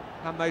it,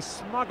 and they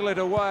smuggle it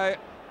away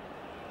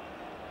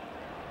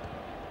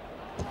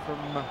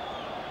from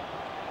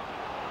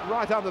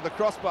right under the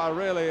crossbar,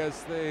 really,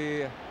 as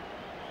the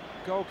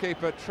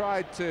goalkeeper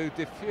tried to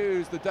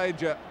defuse the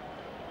danger.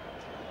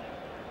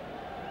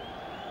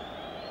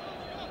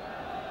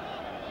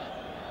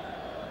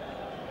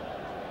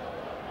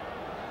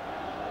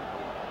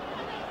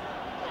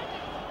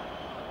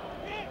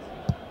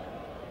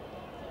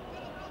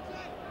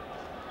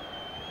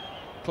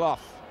 Clough,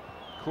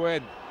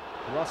 Quinn,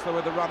 Rösler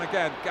with the run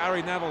again.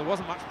 Gary Neville,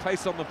 wasn't much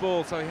pace on the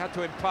ball, so he had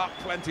to impart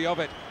plenty of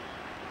it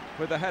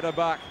with the header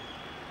back.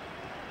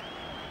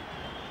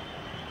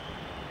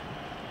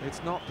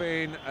 It's not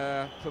been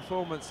a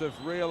performance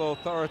of real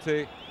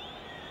authority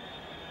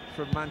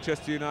from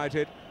Manchester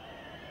United,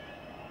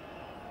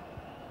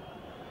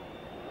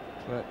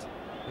 but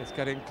it's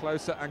getting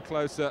closer and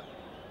closer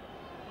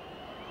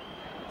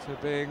to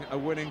being a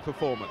winning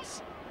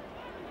performance.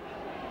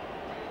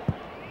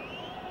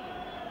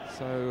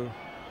 So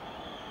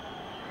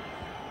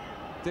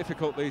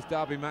difficult, these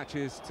derby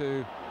matches,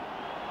 to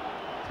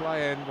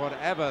play in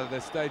whatever the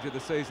stage of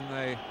the season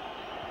they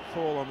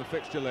fall on the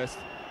fixture list.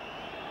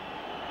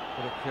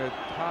 But it could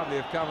hardly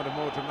have come at a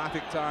more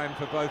dramatic time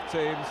for both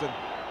teams, and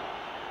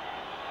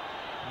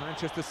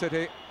Manchester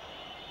City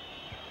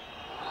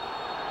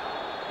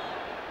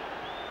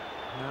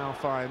now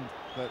find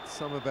that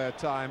some of their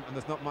time, and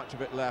there's not much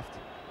of it left,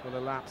 will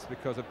elapse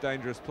because of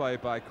dangerous play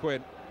by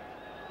Quinn,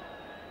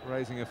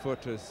 raising a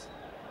foot as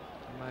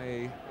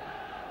may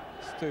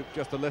stoop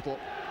just a little.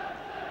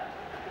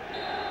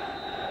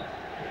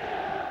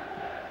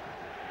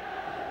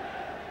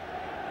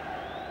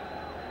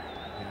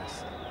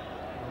 Yes,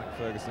 Mike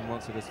Ferguson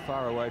wants it as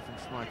far away from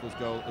Schmeichel's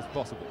goal as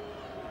possible.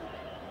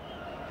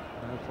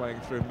 No playing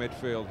through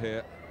midfield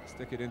here,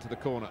 stick it into the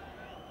corner.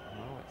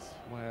 Well, it's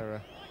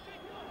where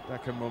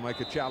Beckham will make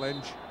a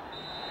challenge.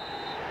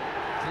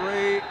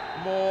 3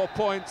 more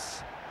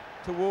points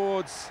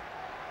towards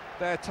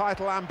their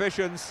title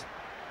ambitions.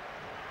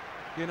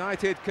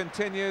 United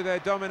continue their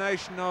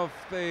domination of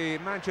the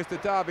Manchester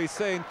derby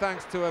scene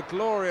thanks to a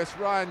glorious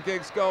Ryan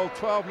Giggs goal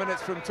 12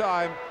 minutes from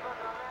time.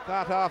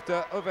 That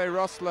after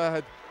Rösler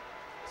had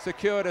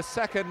secured a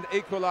second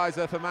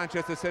equaliser for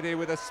Manchester City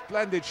with a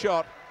splendid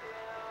shot.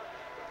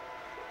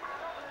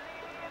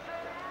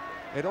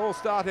 It all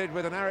started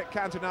with an Eric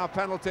Cantona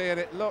penalty, and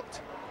it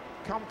looked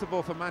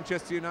comfortable for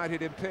Manchester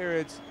United in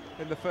periods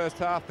in the first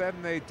half.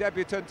 Then the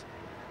debutant,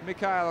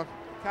 Mikhail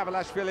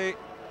Kavelashvili,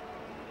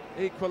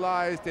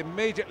 equalised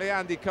immediately.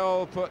 Andy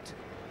Cole put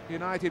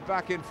United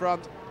back in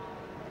front.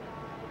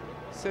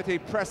 City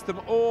pressed them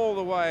all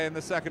the way in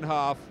the second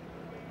half,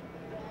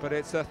 but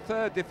it's a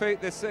third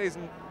defeat this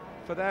season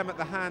for them at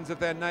the hands of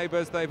their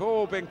neighbours. They've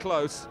all been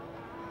close.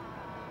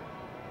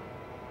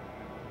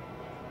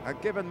 And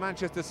given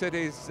Manchester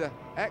City's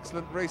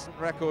excellent recent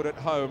record at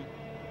home,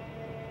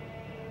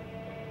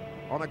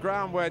 on a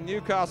ground where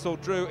Newcastle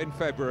drew in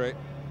February,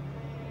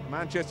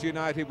 Manchester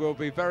United will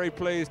be very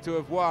pleased to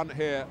have won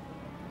here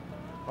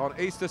on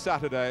Easter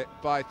Saturday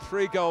by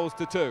 3 goals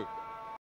to 2.